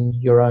within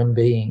your own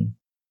being.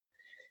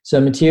 So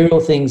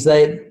material things,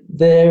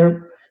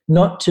 they're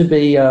not to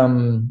be, set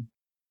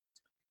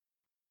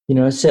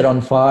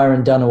on fire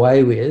and done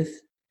away with.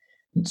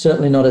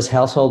 Certainly not as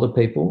householder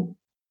people.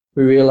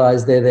 We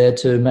realize they're there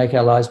to make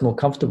our lives more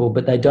comfortable,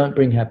 but they don't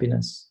bring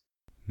happiness.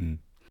 I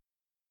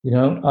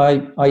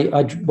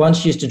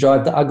once used to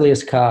drive the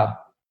ugliest car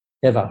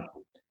ever.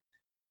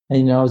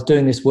 And, I was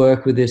doing this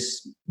work with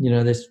this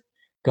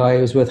guy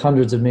who was worth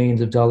hundreds of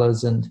millions of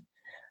dollars. And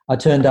I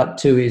turned up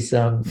to his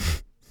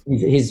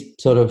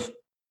sort of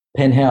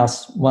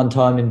penthouse one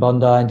time in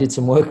Bondi and did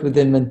some work with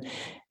him. And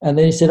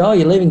then he said, oh,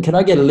 you're leaving. Can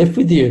I get a lift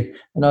with you?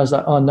 And I was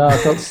like, oh, no, I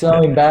felt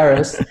so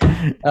embarrassed.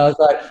 I was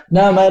like,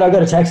 no, mate, I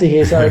got a taxi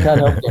here. Sorry, I can't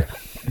help you.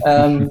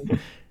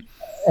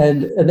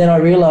 And then I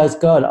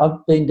realized, God,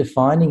 I've been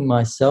defining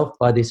myself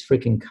by this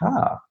freaking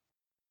car.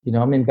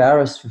 I'm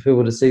embarrassed for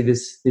people to see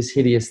this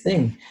hideous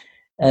thing.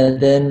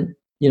 And then,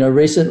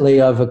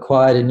 recently I've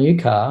acquired a new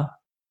car,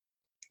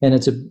 and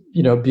it's a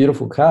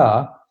beautiful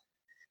car,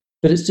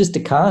 but it's just a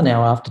car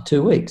now after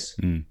 2 weeks.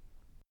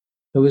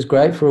 It was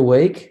great for a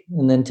week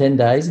and then 10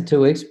 days and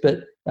 2 weeks,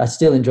 but I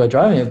still enjoy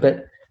driving it.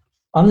 But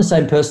I'm the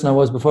same person I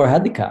was before I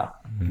had the car.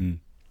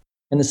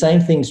 And the same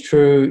thing's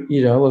true,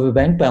 of a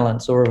bank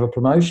balance or of a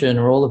promotion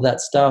or all of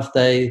that stuff.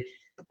 They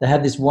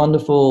have this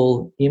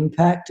wonderful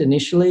impact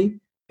initially,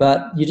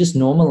 but you just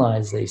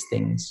normalize these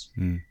things.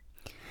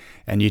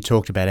 And you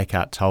talked about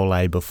Eckhart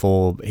Tolle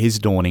before. His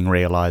dawning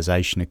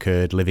realisation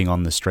occurred living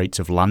on the streets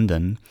of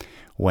London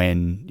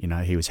when,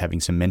 he was having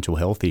some mental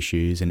health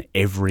issues and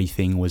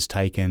everything was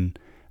taken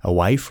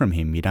away from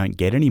him. You don't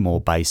get any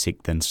more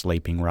basic than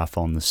sleeping rough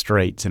on the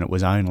streets. And it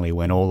was only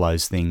when all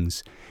those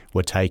things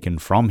were taken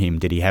from him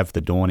did he have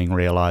the dawning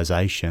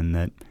realisation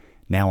that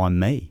now I'm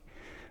me.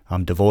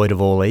 I'm devoid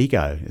of all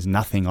ego. There's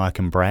nothing I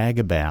can brag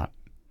about.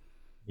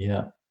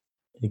 Yeah,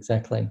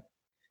 exactly.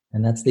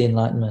 And that's the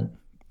enlightenment.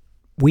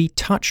 We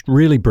touched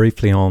really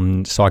briefly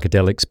on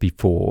psychedelics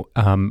before.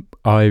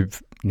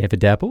 I've never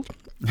dabbled.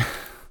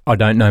 I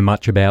don't know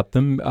much about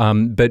them,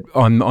 but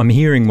I'm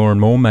hearing more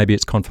and more. Maybe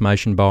it's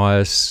confirmation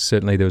bias.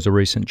 Certainly there was a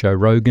recent Joe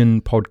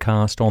Rogan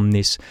podcast on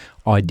this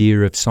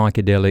idea of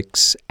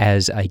psychedelics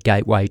as a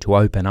gateway to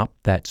open up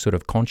that sort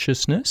of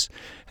consciousness.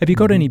 Have you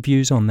got any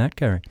views on that,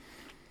 Gary?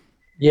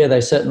 Yeah,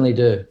 they certainly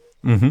do.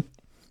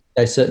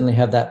 They certainly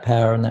have that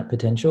power and that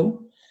potential.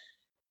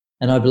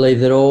 And I believe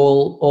that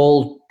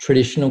all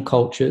traditional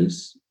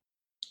cultures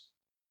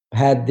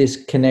had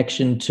this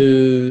connection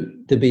to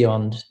the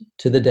beyond,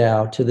 to the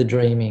Tao, to the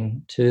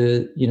dreaming,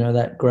 to,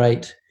 that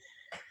great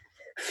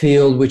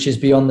field which is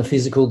beyond the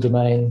physical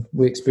domain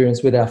we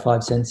experience with our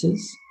five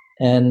senses.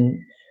 And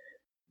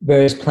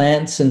various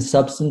plants and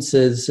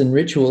substances and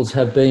rituals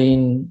have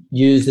been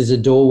used as a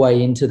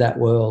doorway into that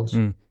world.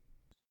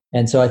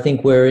 And so I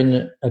think we're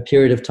in a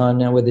period of time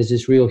now where there's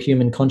this real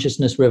human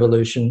consciousness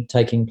revolution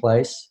taking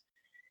place.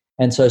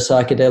 And so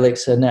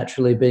psychedelics are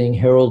naturally being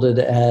heralded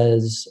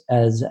as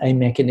a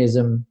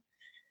mechanism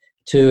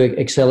to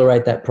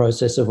accelerate that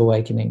process of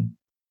awakening.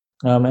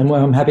 And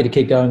I'm happy to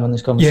keep going on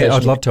this conversation. Yeah,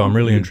 I'd love to. I'm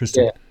really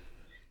interested.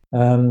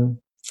 Yeah.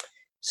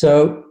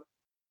 So,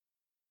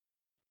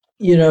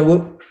 we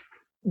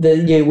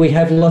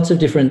have lots of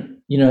different,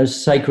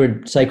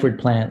 sacred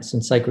plants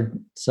and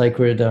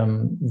sacred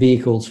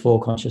vehicles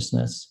for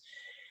consciousness.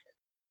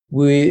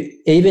 We,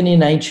 even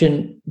in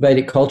ancient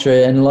Vedic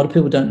culture, and a lot of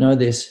people don't know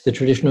this, the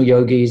traditional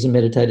yogis and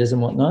meditators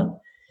and whatnot,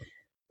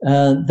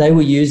 they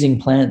were using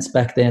plants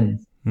back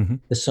then.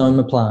 The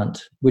soma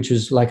plant, which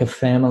was like a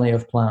family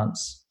of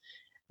plants.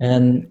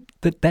 And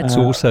that's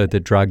also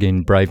the drug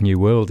in Brave New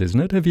World, isn't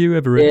it? Have you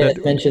ever read that? Yeah,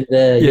 it's mentioned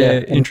there. Yeah,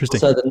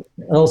 interesting.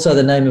 Also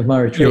the name of my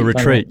retreat. Your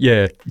retreat,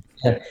 yeah.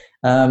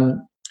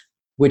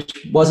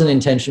 Which wasn't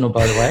intentional,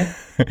 by the way.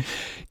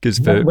 Because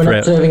we're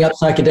not serving up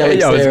psychedelics.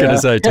 Yeah, I was going to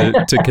say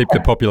to keep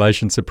the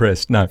population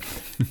suppressed. No.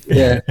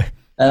 Yeah.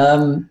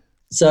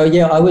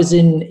 I was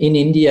in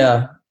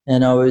India,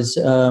 and I was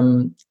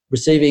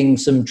receiving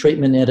some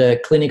treatment at a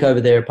clinic over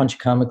there, a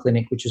Panchakarma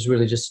clinic, which is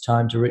really just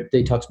time to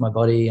detox my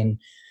body, and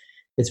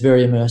it's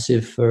very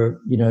immersive for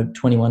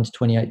 21 to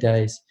 28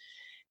 days.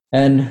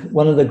 And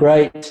one of the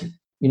great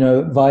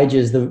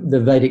Vaidya's,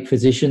 the Vedic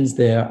physicians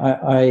there,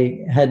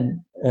 I had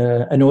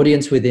an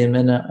audience with him,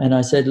 and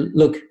I said,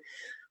 look,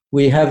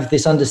 we have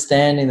this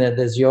understanding that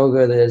there's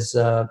yoga, there's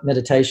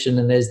meditation,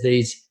 and there's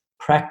these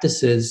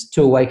practices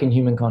to awaken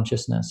human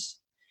consciousness.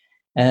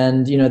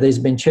 And, these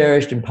have been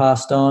cherished and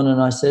passed on.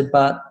 And I said,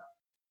 but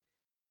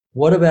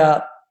what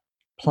about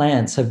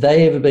plants? Have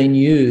they ever been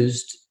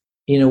used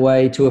in a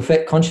way to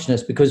affect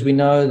consciousness? Because we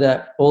know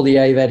that all the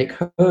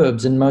Ayurvedic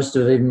herbs and most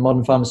of even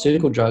modern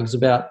pharmaceutical drugs,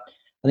 I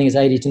think it's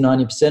 80 to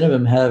 90% of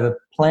them have a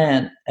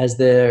plant as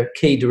their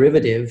key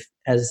derivative,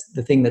 as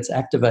the thing that's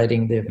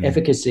activating the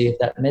efficacy of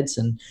that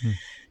medicine.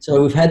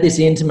 So we've had this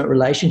intimate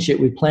relationship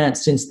with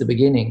plants since the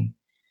beginning.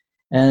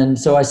 And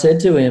so I said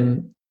to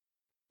him,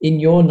 in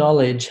your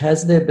knowledge,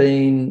 has there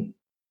been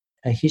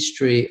a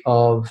history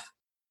of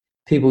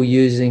people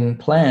using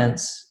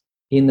plants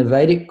in the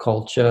Vedic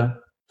culture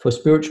for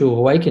spiritual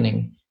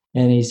awakening?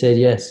 And he said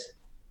yes,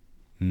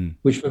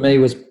 which for me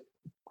was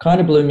kind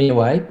of blew me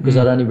away, because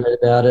I'd only read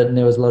about it and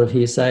there was a lot of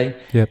hearsay.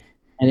 Yep.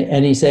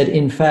 And he said,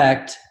 in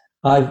fact,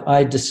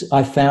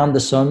 I found the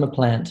soma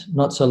plant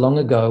not so long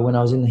ago when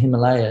I was in the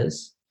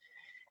Himalayas,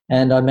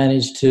 and I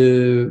managed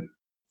to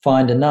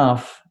find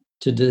enough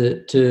to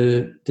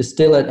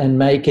distill it and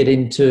make it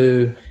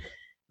into,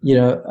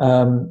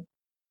 a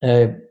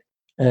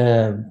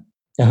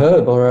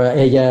herb or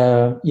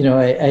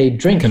a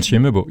drink.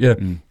 Consumable, yeah.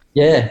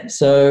 Yeah.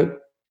 So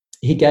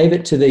he gave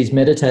it to these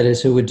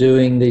meditators who were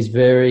doing these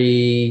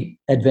very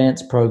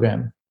advanced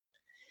program.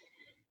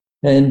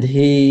 And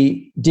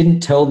he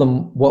didn't tell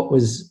them what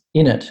was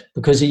in it,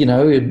 because he's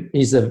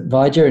a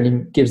Vijay and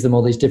he gives them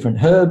all these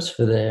different herbs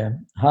for their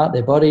heart,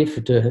 their body,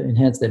 to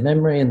enhance their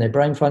memory and their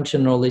brain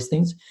function and all these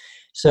things.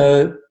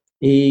 So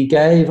he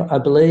gave, I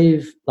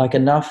believe, like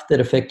enough that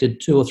affected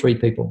 2 or 3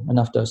 people,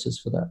 enough doses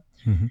for that.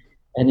 Mm-hmm.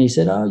 And he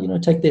said,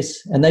 take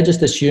this. And they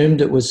just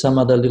assumed it was some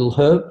other little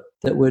herb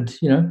that would,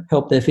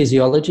 help their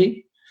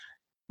physiology.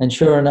 And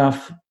sure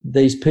enough,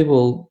 these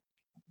people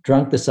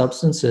drank the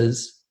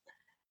substances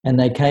and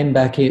they came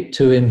back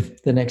to him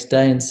the next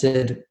day and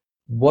said,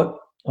 "What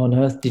on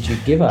earth did you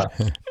give up?"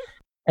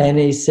 And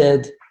he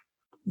said,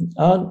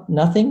 "Oh,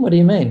 nothing. What do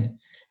you mean?"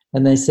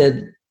 And they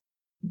said,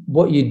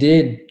 "What you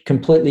did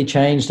completely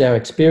changed our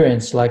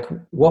experience. Like,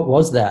 what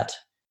was that?"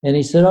 And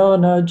he said, "Oh,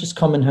 no, just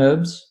common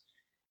herbs."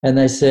 And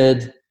they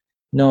said,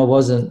 "No, it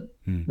wasn't.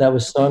 That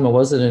was soma,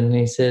 wasn't it?" And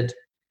he said,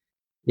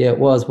 "Yeah, it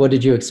was. What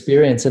did you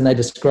experience?" And they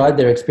described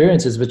their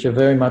experiences, which are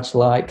very much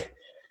like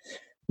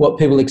what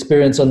people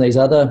experience on these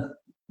other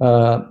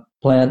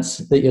plants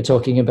that you're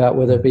talking about,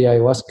 whether it be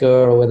ayahuasca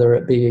or whether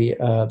it be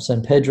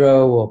San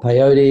Pedro or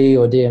peyote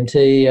or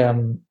DMT,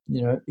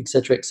 et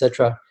cetera, et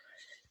cetera.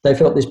 They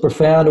felt this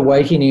profound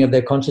awakening of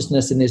their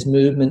consciousness and this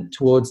movement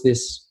towards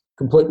this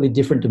completely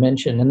different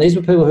dimension. And these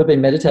were people who have been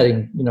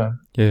meditating,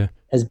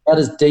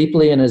 as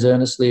deeply and as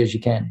earnestly as you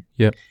can.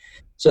 Yeah.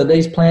 So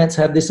these plants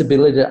have this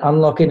ability to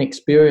unlock an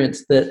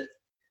experience that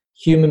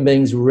human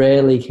beings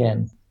rarely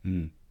can,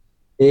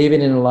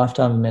 even in a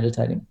lifetime of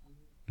meditating.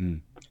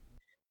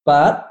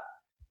 But,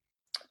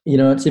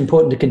 it's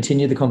important to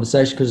continue the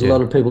conversation, because a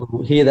lot of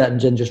people hear that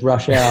and then just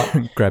rush out.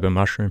 Grab a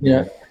mushroom.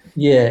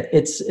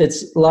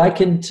 It's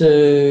likened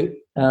to,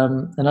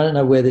 and I don't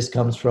know where this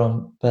comes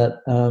from,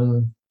 but,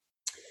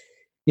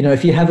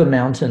 if you have a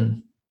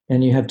mountain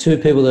and you have 2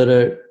 people that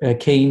are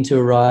keen to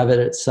arrive at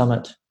its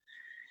summit,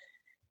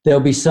 there'll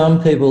be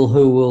some people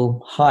who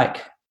will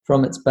hike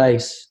from its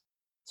base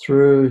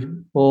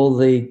through all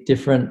the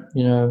different,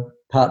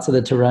 parts of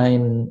the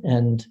terrain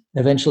and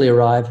eventually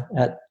arrive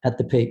at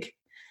the peak,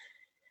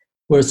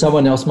 whereas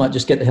someone else might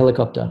just get the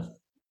helicopter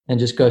and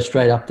just go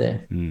straight up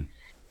there.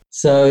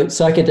 So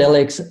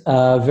psychedelics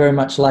are very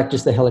much like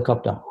just the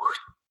helicopter.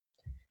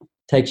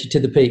 Takes you to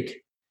the peak.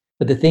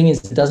 But the thing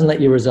is, it doesn't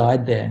let you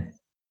reside there.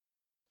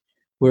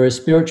 Whereas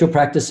spiritual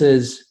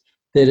practices,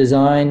 they're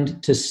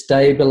designed to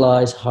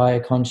stabilize higher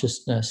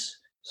consciousness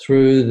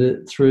through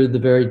the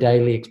very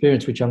daily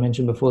experience, which I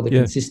mentioned before, the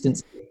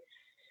consistency.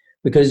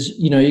 Because,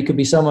 you could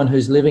be someone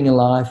who's living a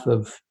life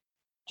of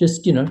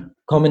just,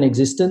 common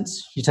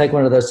existence. You take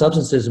one of those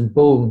substances and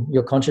boom,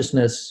 your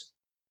consciousness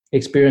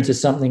experiences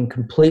something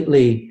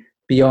completely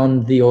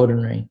beyond the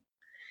ordinary.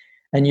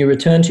 And you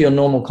return to your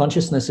normal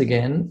consciousness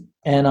again,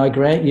 and I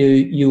grant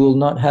you will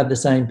not have the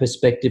same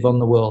perspective on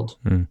the world.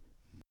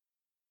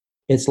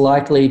 It's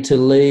likely to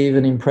leave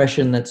an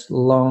impression that's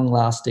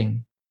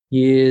long-lasting,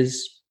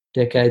 years,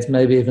 decades,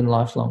 maybe even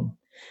lifelong.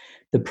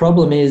 The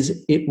problem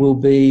is it will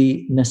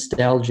be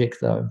nostalgic,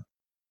 though.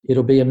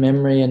 It'll be a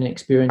memory and an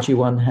experience you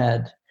once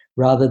had,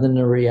 rather than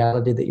a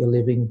reality that you're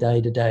living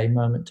day to day,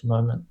 moment to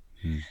moment.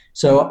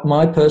 So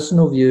my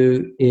personal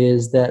view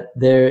is that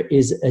there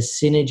is a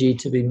synergy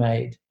to be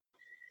made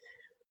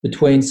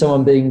between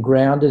someone being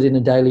grounded in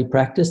a daily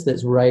practice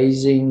that's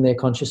raising their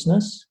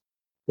consciousness,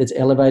 that's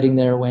elevating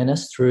their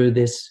awareness through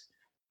this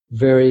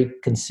very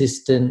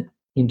consistent,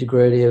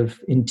 integrative,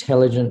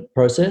 intelligent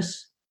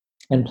process.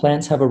 And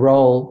plants have a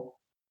role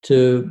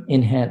to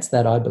enhance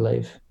that, I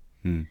believe.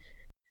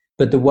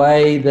 But the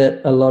way that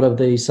a lot of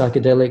these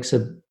psychedelics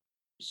are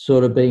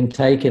sort of being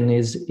taken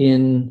is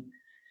in,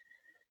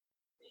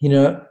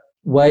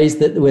 ways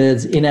that where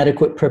there's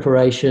inadequate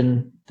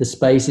preparation, the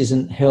space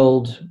isn't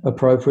held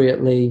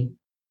appropriately.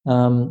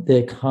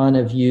 They're kind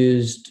of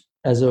used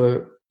as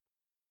in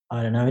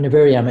a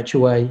very amateur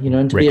way,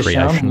 and to be a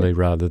shaman. Recreationally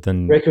rather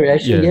than...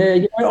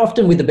 Recreation,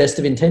 often with the best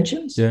of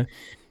intentions. Yeah.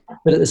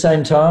 But at the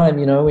same time,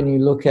 when you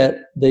look at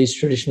these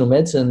traditional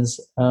medicines,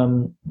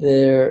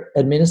 they're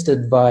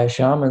administered by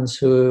shamans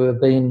who have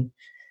been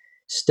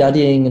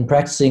studying and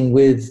practicing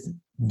with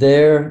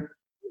their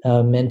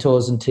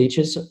mentors and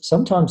teachers,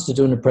 sometimes to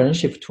do an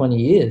apprenticeship for 20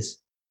 years.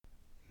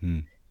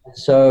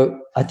 So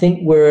I think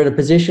we're at a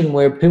position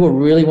where people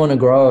really want to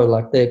grow,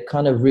 like they're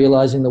kind of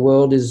realizing the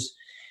world is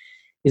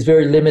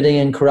very limiting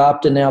and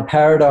corrupt, and our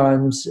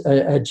paradigms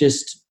are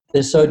just,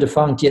 they're so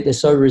defunct, yet they're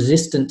so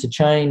resistant to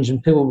change,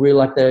 and people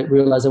realize they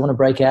want to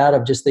break out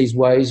of just these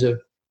ways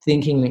of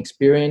thinking and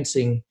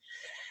experiencing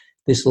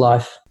this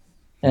life.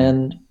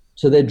 And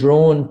so they're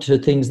drawn to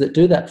things that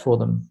do that for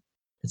them.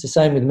 It's the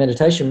same with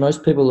meditation.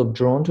 Most people are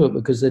drawn to it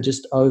because they're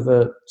just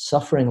over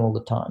suffering all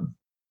the time.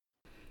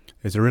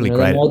 There's a really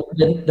great...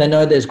 They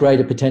know there's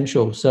greater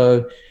potential.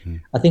 So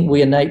I think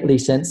we innately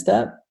sense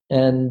that.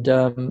 And,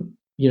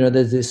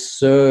 there's this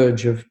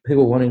surge of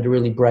people wanting to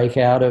really break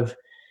out of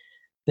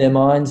their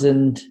minds.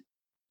 And,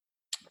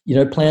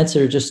 plants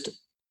are just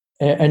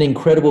an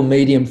incredible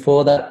medium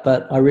for that.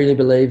 But I really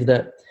believe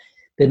that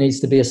there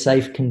needs to be a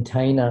safe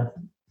container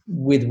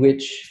with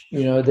which,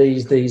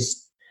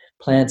 these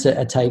plants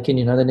are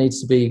taken. There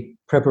needs to be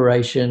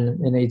preparation.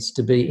 There needs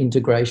to be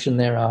integration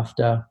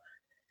thereafter.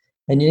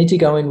 And you need to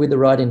go in with the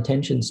right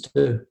intentions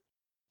too,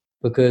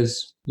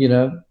 because,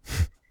 if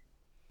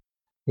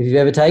you've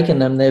ever taken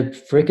them, they're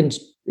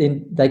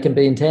they can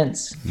be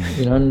intense,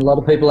 and a lot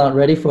of people aren't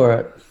ready for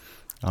it.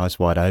 Eyes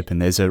wide open.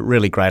 There's a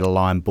really great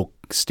aligned book,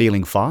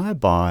 Stealing Fire,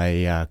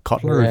 by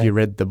Kotler. Yeah. Have you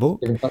read the book?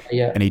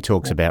 Yeah. And he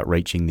talks about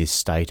reaching this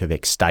state of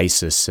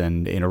ecstasis,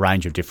 and in a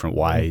range of different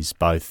ways,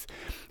 both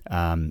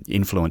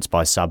influenced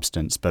by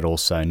substance but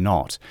also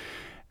not.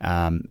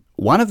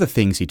 One of the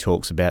things he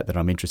talks about that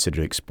I'm interested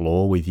to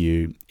explore with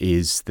you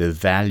is the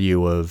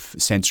value of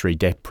sensory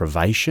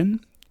deprivation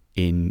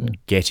in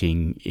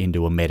getting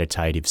into a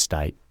meditative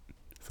state.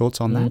 Thoughts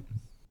on that?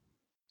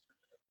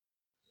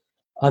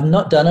 I've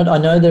not done it. I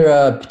know there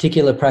are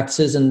particular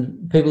practices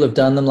and people have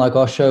done them, like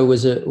Osho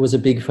was a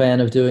big fan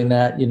of doing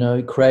that,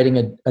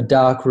 creating a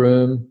dark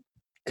room,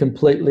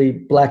 completely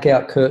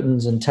blackout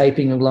curtains and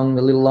taping along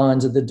the little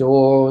lines of the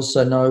doors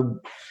so no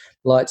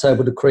light's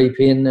able to creep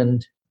in,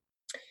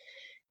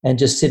 and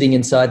just sitting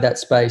inside that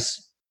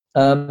space.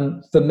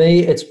 For me,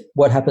 it's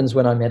what happens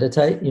when I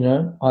meditate,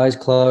 eyes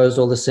closed,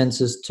 all the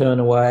senses turn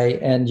away,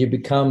 and you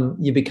become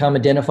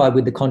identified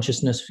with the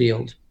consciousness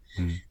field.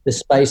 The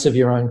space of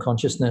your own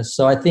consciousness.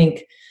 So I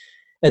think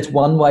it's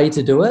one way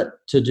to do it,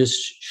 to just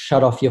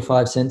shut off your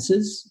five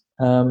senses,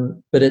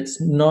 but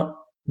it's not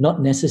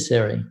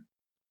necessary.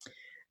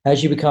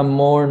 As you become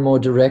more and more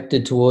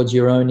directed towards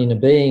your own inner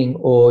being,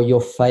 or you're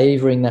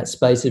favouring that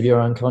space of your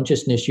own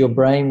consciousness, your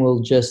brain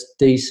will just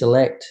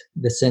deselect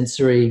the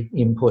sensory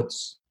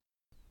inputs.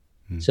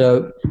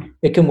 So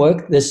it can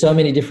work. There's so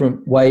many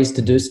different ways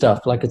to do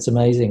stuff. Like, it's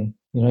amazing.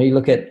 You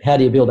look at how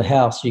do you build a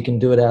house? You can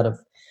do it out of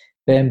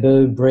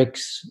bamboo,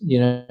 bricks, you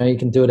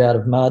can do it out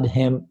of mud,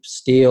 hemp,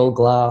 steel,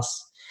 glass.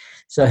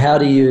 So how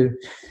do you,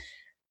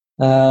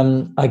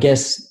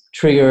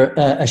 trigger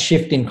a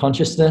shift in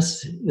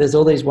consciousness? There's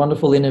all these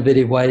wonderful,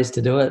 innovative ways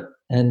to do it,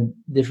 and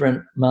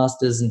different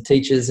masters and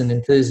teachers and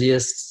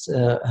enthusiasts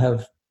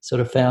have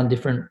sort of found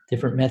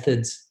different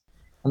methods,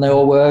 and they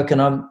all work,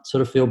 and I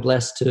sort of feel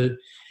blessed to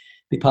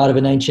be part of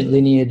an ancient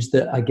lineage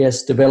that, I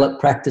guess, developed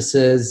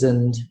practices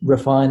and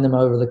refined them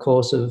over the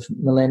course of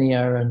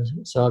millennia. And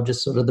so I'm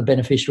just sort of the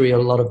beneficiary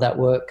of a lot of that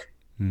work.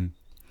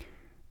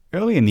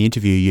 Early in the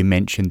interview, you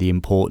mentioned the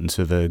importance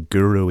of a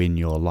guru in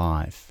your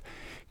life.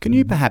 Can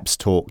you perhaps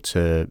talk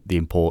to the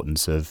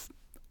importance of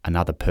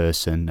another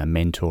person, a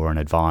mentor, an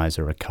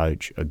advisor, a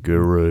coach, a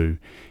guru,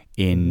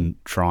 in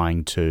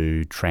trying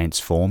to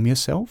transform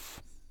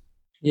yourself?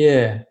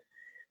 Yeah.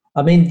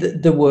 I mean,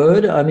 the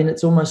word,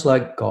 it's almost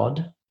like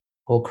God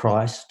or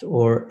Christ,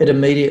 or it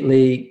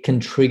immediately can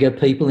trigger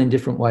people in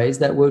different ways,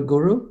 that word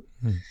guru.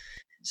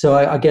 So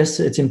I guess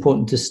it's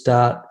important to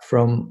start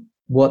from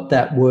what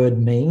that word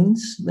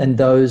means, and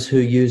those who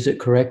use it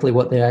correctly,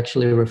 what they're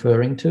actually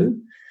referring to.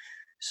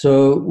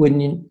 So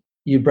when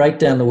you break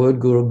down the word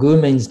guru, gu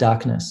means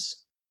darkness,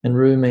 and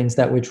ru means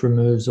that which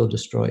removes or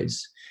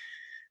destroys.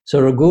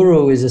 So a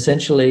guru is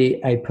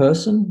essentially a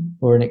person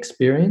or an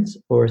experience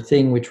or a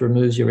thing which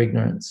removes your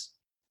ignorance.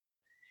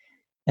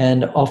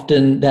 And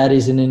often that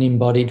is in an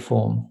embodied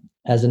form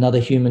as another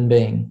human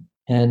being.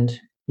 And,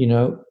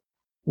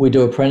 we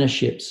do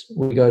apprenticeships,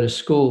 we go to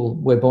school,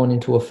 we're born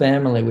into a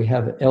family, we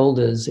have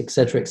elders, et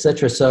cetera, et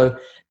cetera. So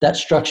that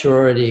structure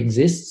already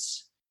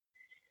exists.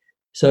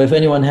 So if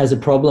anyone has a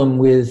problem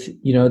with,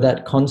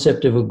 that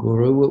concept of a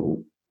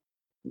guru,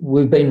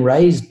 we've been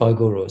raised by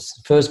gurus.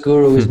 First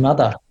guru is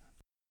mother.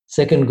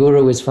 Second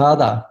guru is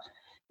father,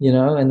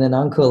 and then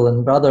uncle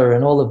and brother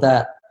and all of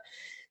that.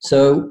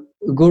 So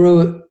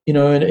guru,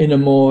 in a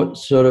more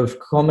sort of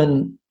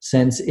common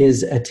sense,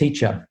 is a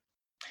teacher.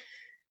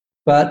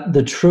 But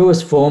the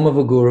truest form of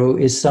a guru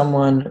is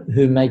someone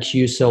who makes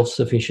you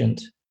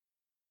self-sufficient,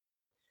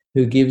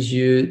 who gives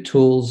you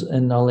tools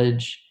and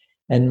knowledge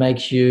and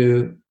makes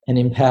you an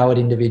empowered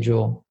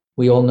individual.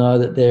 We all know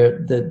that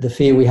the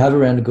fear we have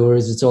around a guru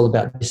is it's all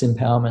about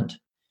disempowerment,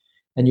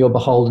 and you're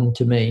beholden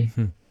to me.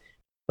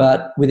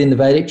 But within the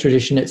Vedic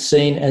tradition, it's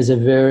seen as a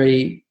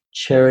very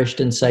cherished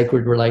and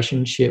sacred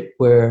relationship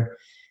where,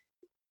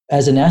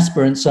 as an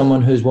aspirant,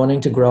 someone who's wanting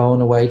to grow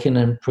and awaken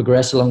and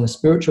progress along the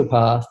spiritual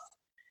path,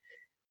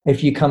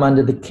 if you come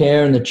under the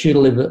care and the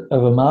tutelage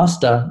of a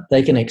master,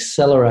 they can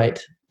accelerate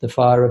the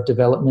fire of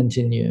development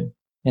in you.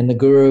 And the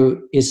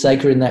guru is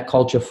sacred in that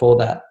culture for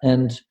that.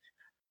 And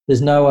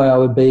there's no way I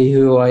would be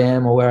who I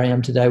am or where I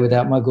am today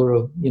without my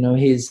guru.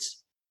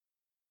 He's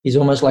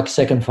almost like a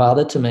second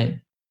father to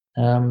me.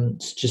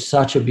 It's just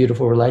such a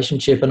beautiful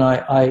relationship. And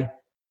I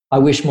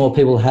wish more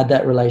people had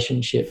that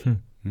relationship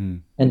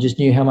and just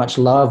knew how much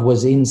love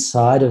was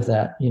inside of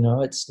that.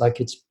 It's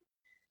like,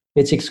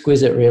 it's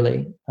exquisite,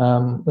 really.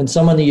 When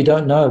someone that you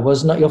don't know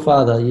was not your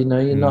father, you're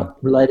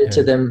not related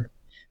to them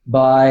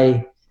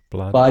by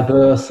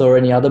birth or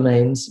any other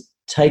means,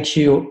 takes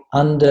you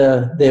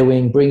under their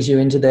wing, brings you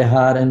into their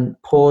heart and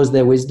pours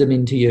their wisdom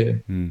into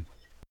you,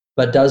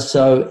 but does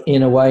so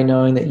in a way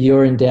knowing that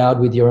you're endowed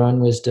with your own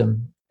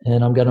wisdom,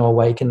 and I'm going to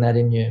awaken that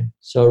in you.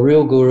 So a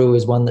real guru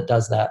is one that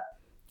does that.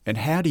 And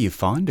how do you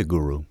find a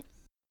guru?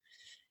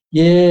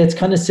 Yeah, it's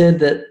kind of said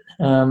that,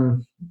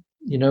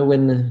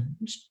 when the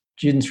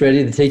student's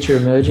ready, the teacher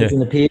emerges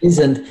and appears.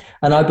 And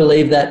I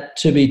believe that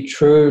to be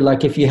true.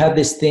 Like if you have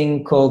this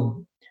thing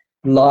called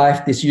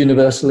life, this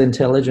universal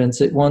intelligence,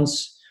 it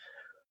wants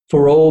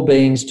for all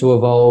beings to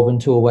evolve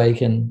and to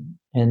awaken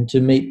and to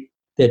meet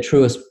their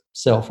truest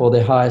self or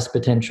their highest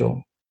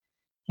potential.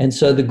 And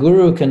so the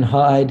guru can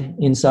hide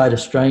inside a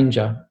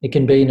stranger. It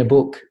can be in a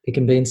book. It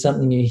can be in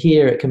something you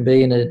hear. It can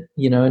be in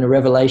a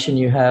revelation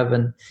you have.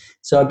 And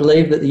so I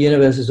believe that the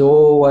universe is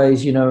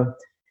always,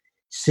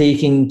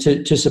 seeking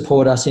to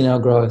support us in our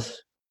growth.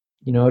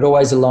 It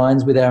always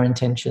aligns with our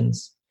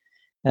intentions.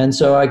 And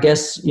so I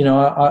guess,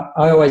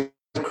 I always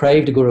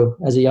craved a guru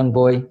as a young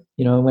boy.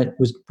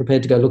 Was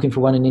prepared to go looking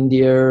for one in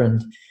India,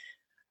 and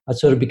I'd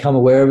sort of become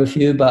aware of a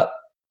few, but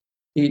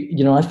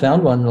I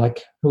found one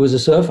who was a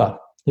surfer,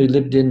 who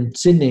lived in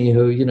Sydney,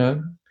 who,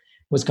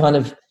 was kind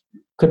of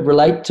could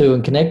relate to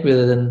and connect with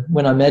it. And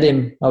when I met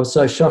him, I was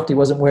so shocked he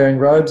wasn't wearing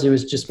robes. He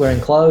was just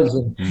wearing clothes.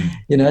 And,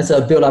 so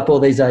I built up all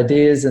these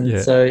ideas. And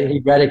so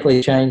he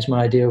radically changed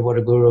my idea of what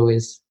a guru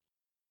is.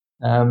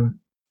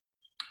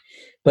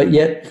 But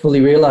yet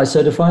fully realized.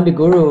 So to find a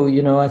guru,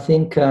 I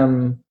think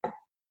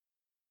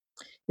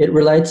it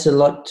relates a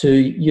lot to,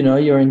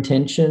 your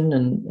intention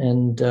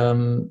and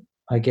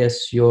I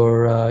guess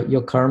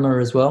your karma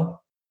as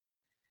well.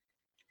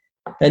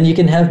 And you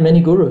can have many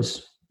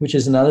gurus, which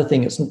is another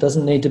thing. It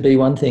doesn't need to be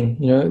one thing.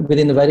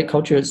 Within the Vedic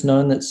culture, it's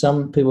known that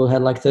some people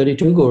had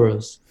 32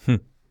 gurus.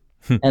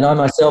 And I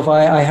myself,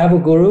 I have a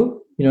guru.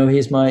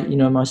 He's my,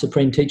 my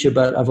supreme teacher,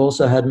 but I've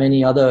also had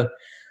many other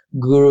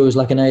gurus,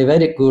 like an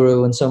Ayurvedic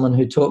guru and someone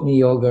who taught me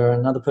yoga,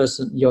 another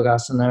person,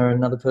 yogasana,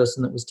 another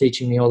person that was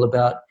teaching me all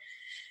about,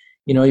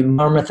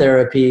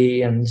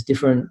 aromatherapy and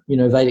different,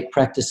 Vedic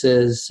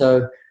practices.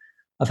 So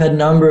I've had a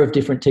number of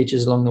different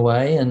teachers along the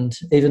way, and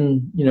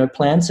even,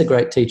 plants are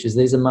great teachers.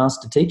 These are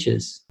master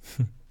teachers.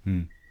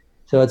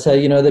 So I'd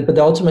say, but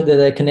ultimately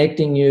they're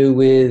connecting you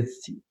with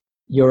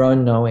your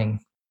own knowing.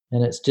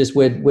 And it's just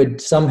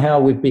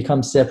we've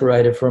become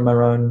separated from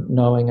our own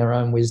knowing, our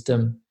own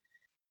wisdom.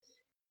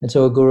 And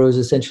so a guru is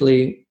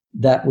essentially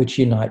that which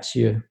unites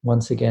you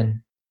once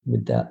again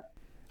with that.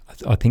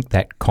 I think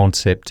that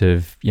concept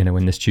of,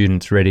 when the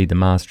student's ready, the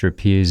master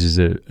appears is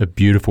a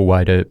beautiful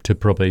way to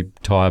probably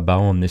tie a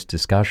bow on this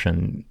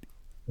discussion.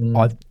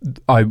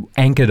 I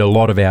anchored a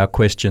lot of our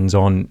questions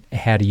on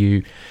how do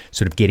you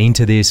sort of get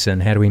into this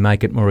and how do we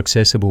make it more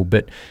accessible.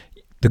 But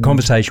the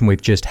conversation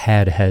we've just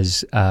had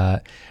has, I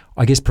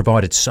guess,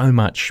 provided so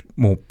much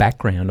more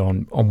background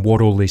on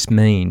what all this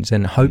means,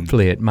 and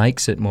hopefully it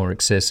makes it more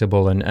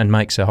accessible and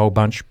makes a whole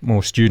bunch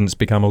more students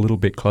become a little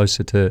bit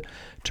closer to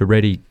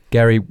ready.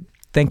 Gary,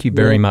 thank you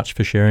very much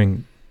for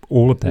sharing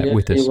all of that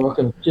with us. You're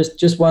welcome.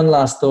 Just one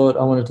last thought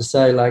I wanted to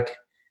say,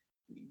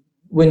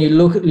 when you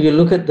look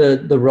at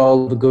the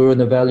role of a guru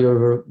and the value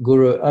of a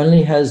guru,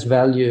 only has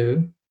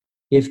value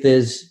if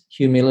there's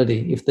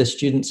humility, if the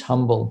student's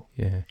humble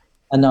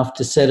enough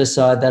to set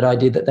aside that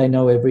idea that they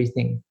know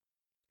everything.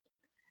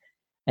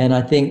 And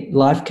I think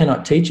life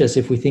cannot teach us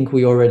if we think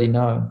we already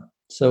know.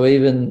 So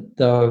even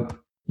though,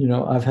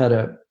 I've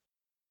had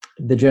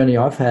the journey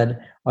I've had,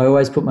 I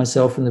always put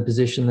myself in the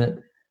position that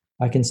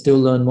I can still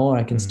learn more,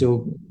 I can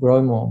still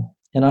grow more.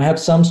 And I have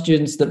some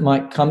students that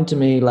might come to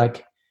me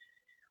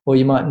or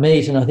you might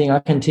meet, and I think I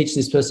can teach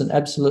this person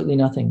absolutely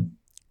nothing.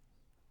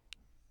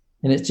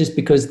 And it's just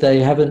because they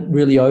haven't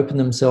really opened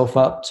themselves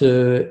up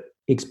to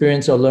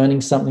experience or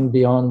learning something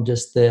beyond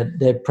just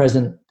their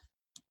present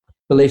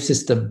belief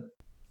system.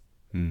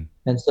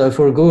 And so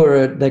for a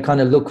guru, they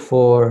kind of look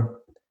for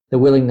the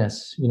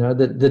willingness,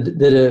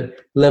 the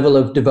level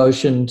of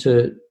devotion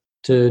to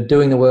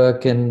doing the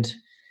work and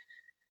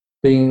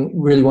being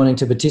really wanting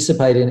to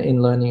participate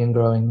in learning and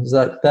growing. Is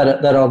that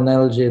old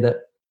analogy that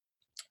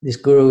this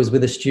guru was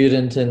with a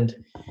student and,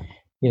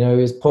 he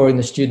was pouring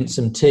the student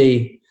some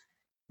tea,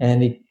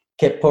 and he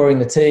kept pouring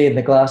the tea and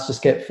the glass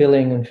just kept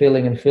filling and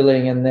filling and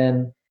filling, and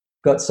then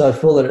got so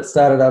full that it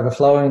started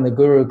overflowing. The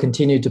guru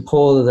continued to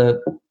pour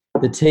the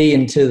tea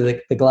into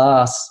the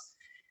glass.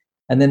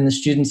 And then the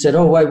student said,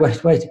 "Oh, wait,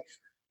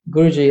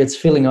 Guruji, it's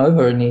filling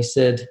over." And he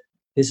said,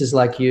 "This is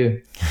like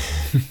you.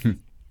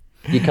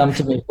 You come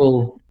to me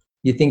full.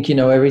 You think you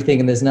know everything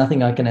and there's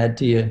nothing I can add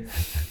to you."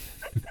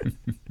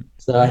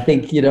 So I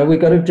think, we've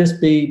got to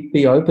just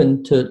be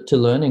open to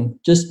learning.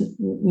 Just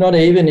not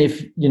even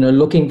if,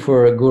 looking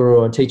for a guru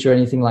or a teacher or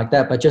anything like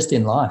that, but just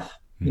in life.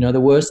 The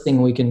worst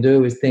thing we can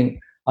do is think,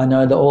 I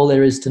know all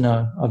there is to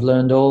know. I've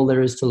learned all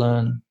there is to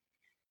learn.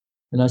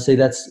 And I see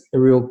that's a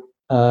real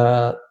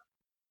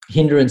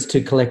hindrance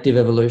to collective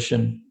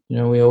evolution.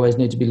 We always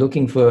need to be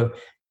looking for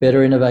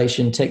better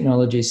innovation,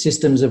 technology,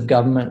 systems of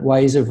government,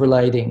 ways of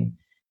relating,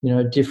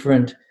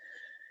 different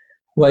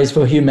ways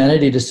for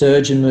humanity to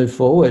surge and move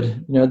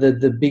forward.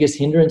 The biggest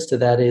hindrance to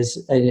that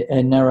is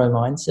a narrow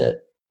mindset,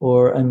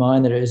 or a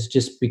mind that has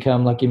just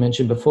become, like you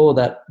mentioned before,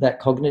 that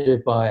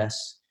cognitive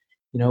bias,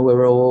 where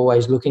we're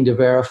always looking to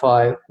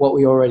verify what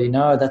we already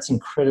know. That's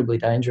incredibly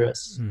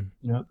dangerous.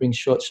 It brings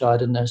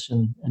short-sightedness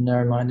and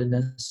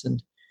narrow-mindedness.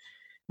 And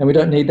And we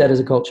don't need that as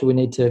a culture. We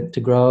need to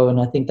grow. And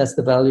I think that's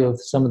the value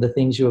of some of the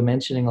things you were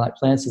mentioning, like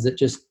plants, is it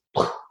just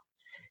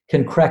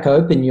can crack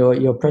open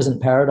your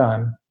present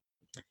paradigm.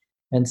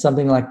 And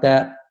something like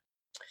that,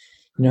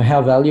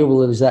 how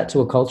valuable is that to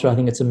a culture? I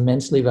think it's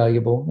immensely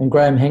valuable. And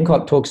Graham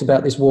Hancock talks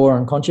about this war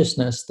on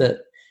consciousness, that,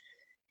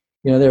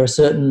 there are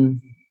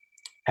certain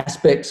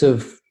aspects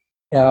of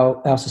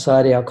our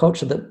society, our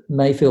culture, that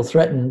may feel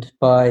threatened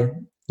by,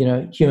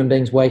 human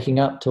beings waking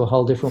up to a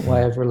whole different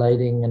way of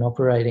relating and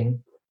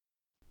operating.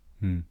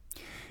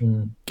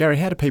 Gary,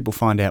 how do people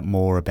find out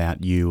more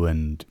about you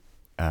and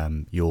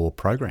your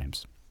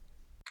programs?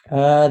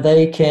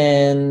 They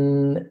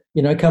can,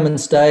 come and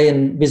stay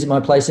and visit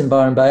my place in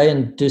Byron Bay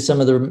and do some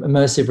of the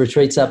immersive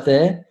retreats up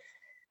there.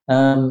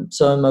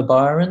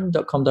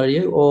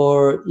 somabyron.com.au,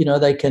 or,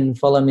 they can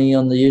follow me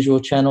on the usual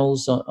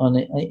channels on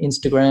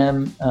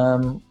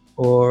Instagram,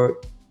 or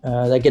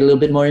they get a little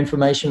bit more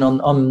information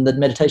on the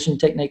meditation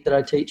technique that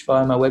I teach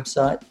via my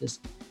website,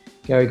 just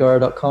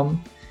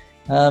garygorrow.com.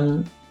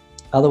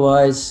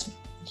 Otherwise,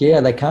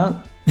 they can't.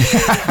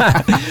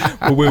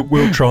 Well,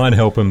 we'll try and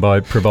help them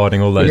by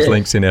providing all those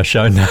links in our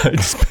show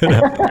notes.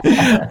 But,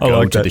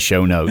 Go to the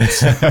show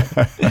notes.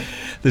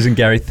 Listen,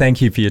 Gary,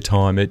 thank you for your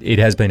time. It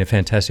has been a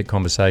fantastic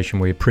conversation.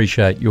 We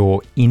appreciate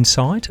your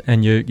insight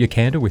and your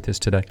candour with us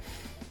today.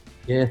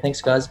 Yeah,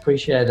 thanks, guys.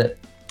 Appreciate it.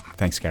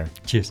 Thanks, Gary.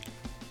 Cheers.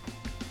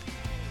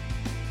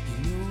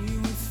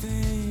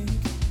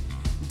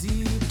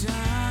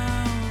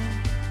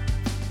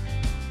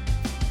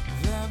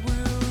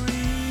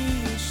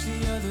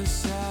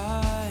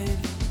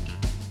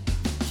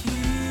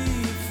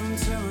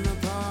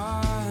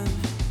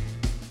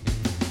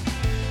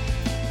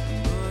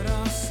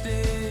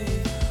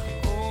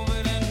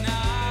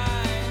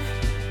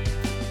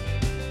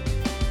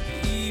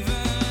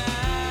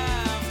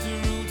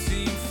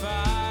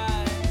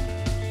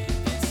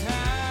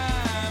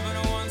 But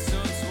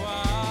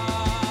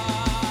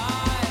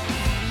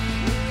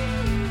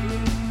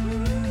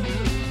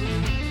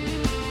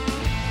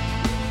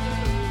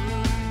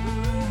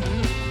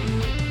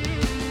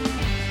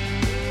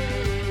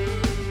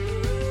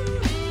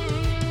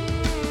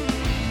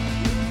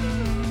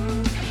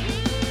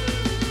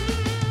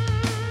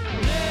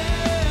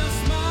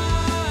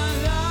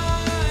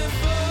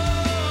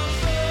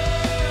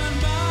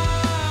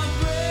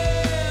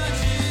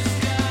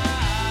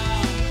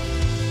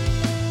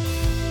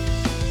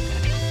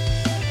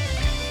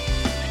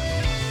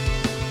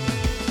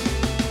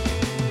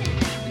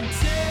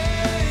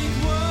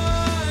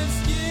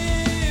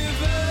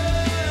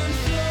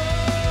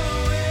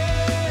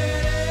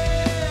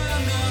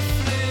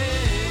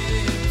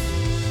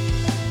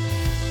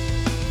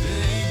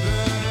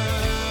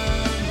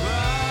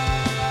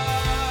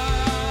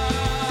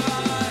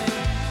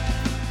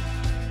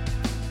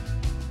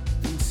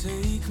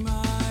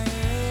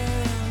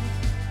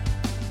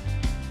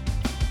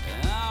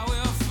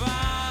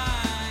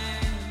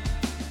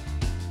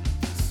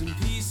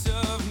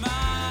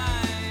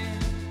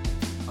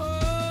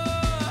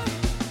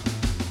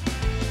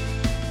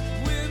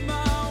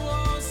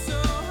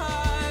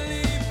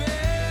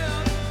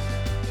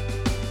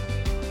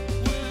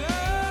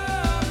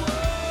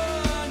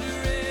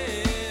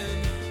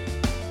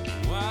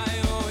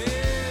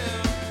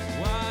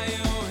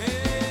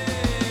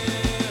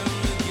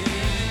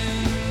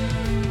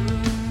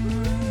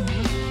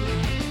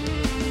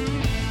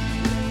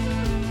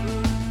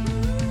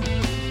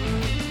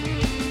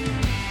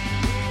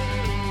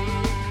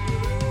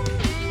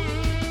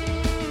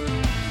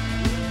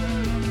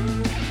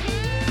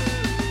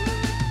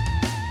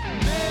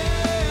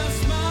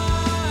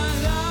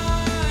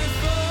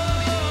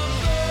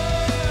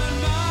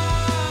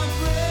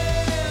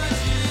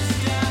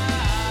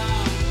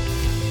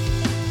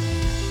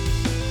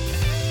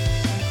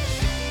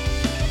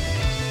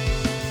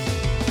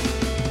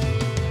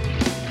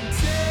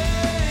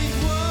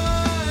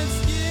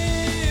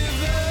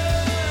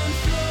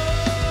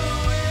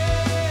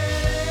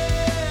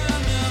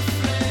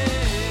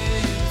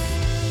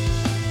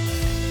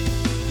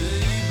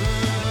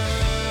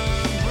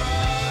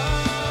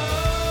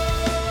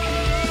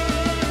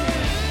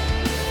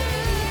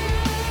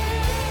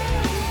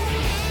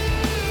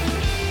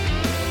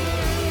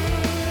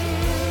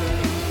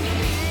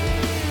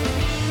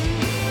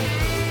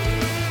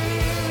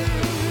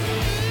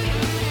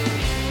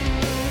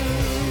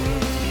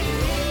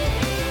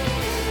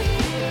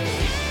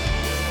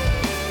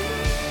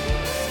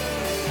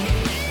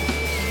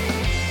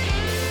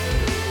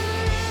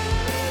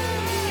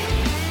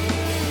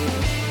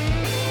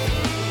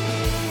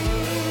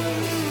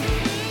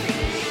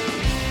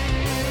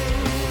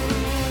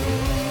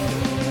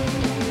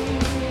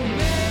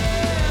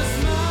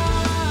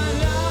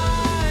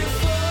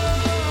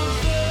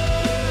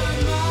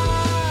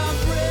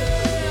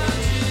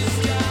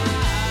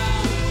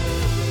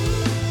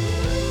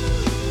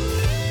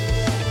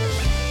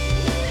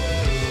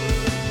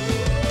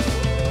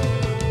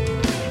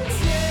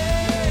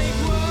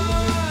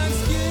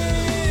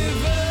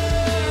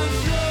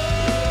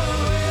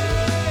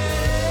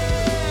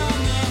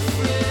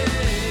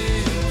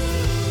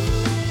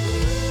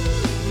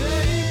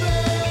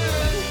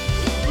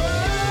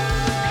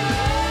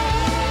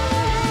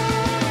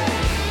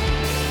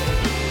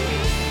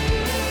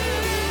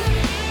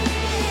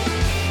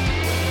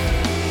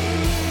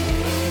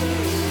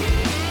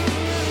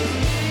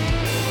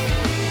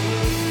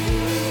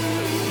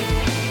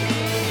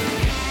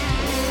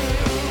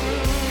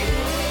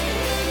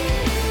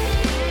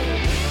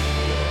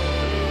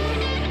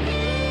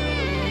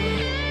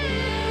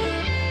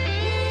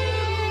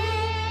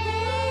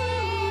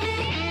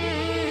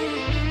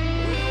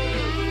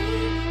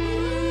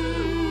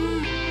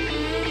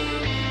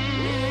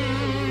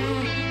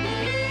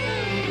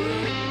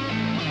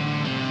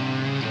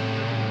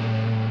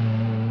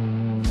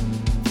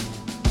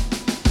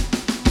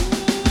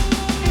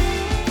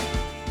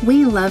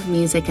We love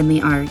music and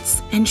the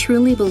arts and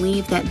truly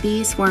believe that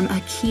these form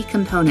a key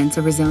component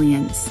of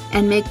resilience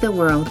and make the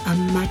world a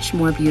much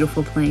more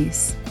beautiful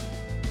place.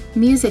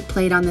 Music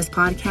played on this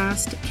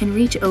podcast can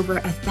reach over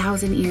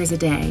 1,000 ears a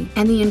day,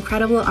 and the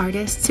incredible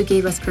artists who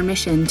gave us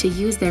permission to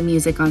use their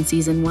music on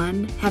Season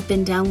 1 have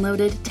been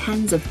downloaded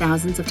tens of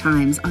thousands of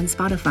times on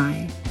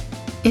Spotify.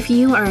 If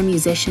you are a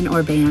musician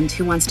or band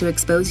who wants to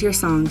expose your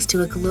songs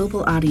to a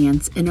global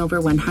audience in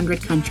over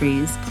 100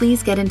 countries,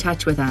 please get in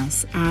touch with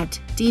us at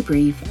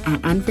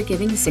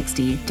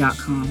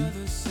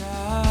debrief@unforgiving60.com.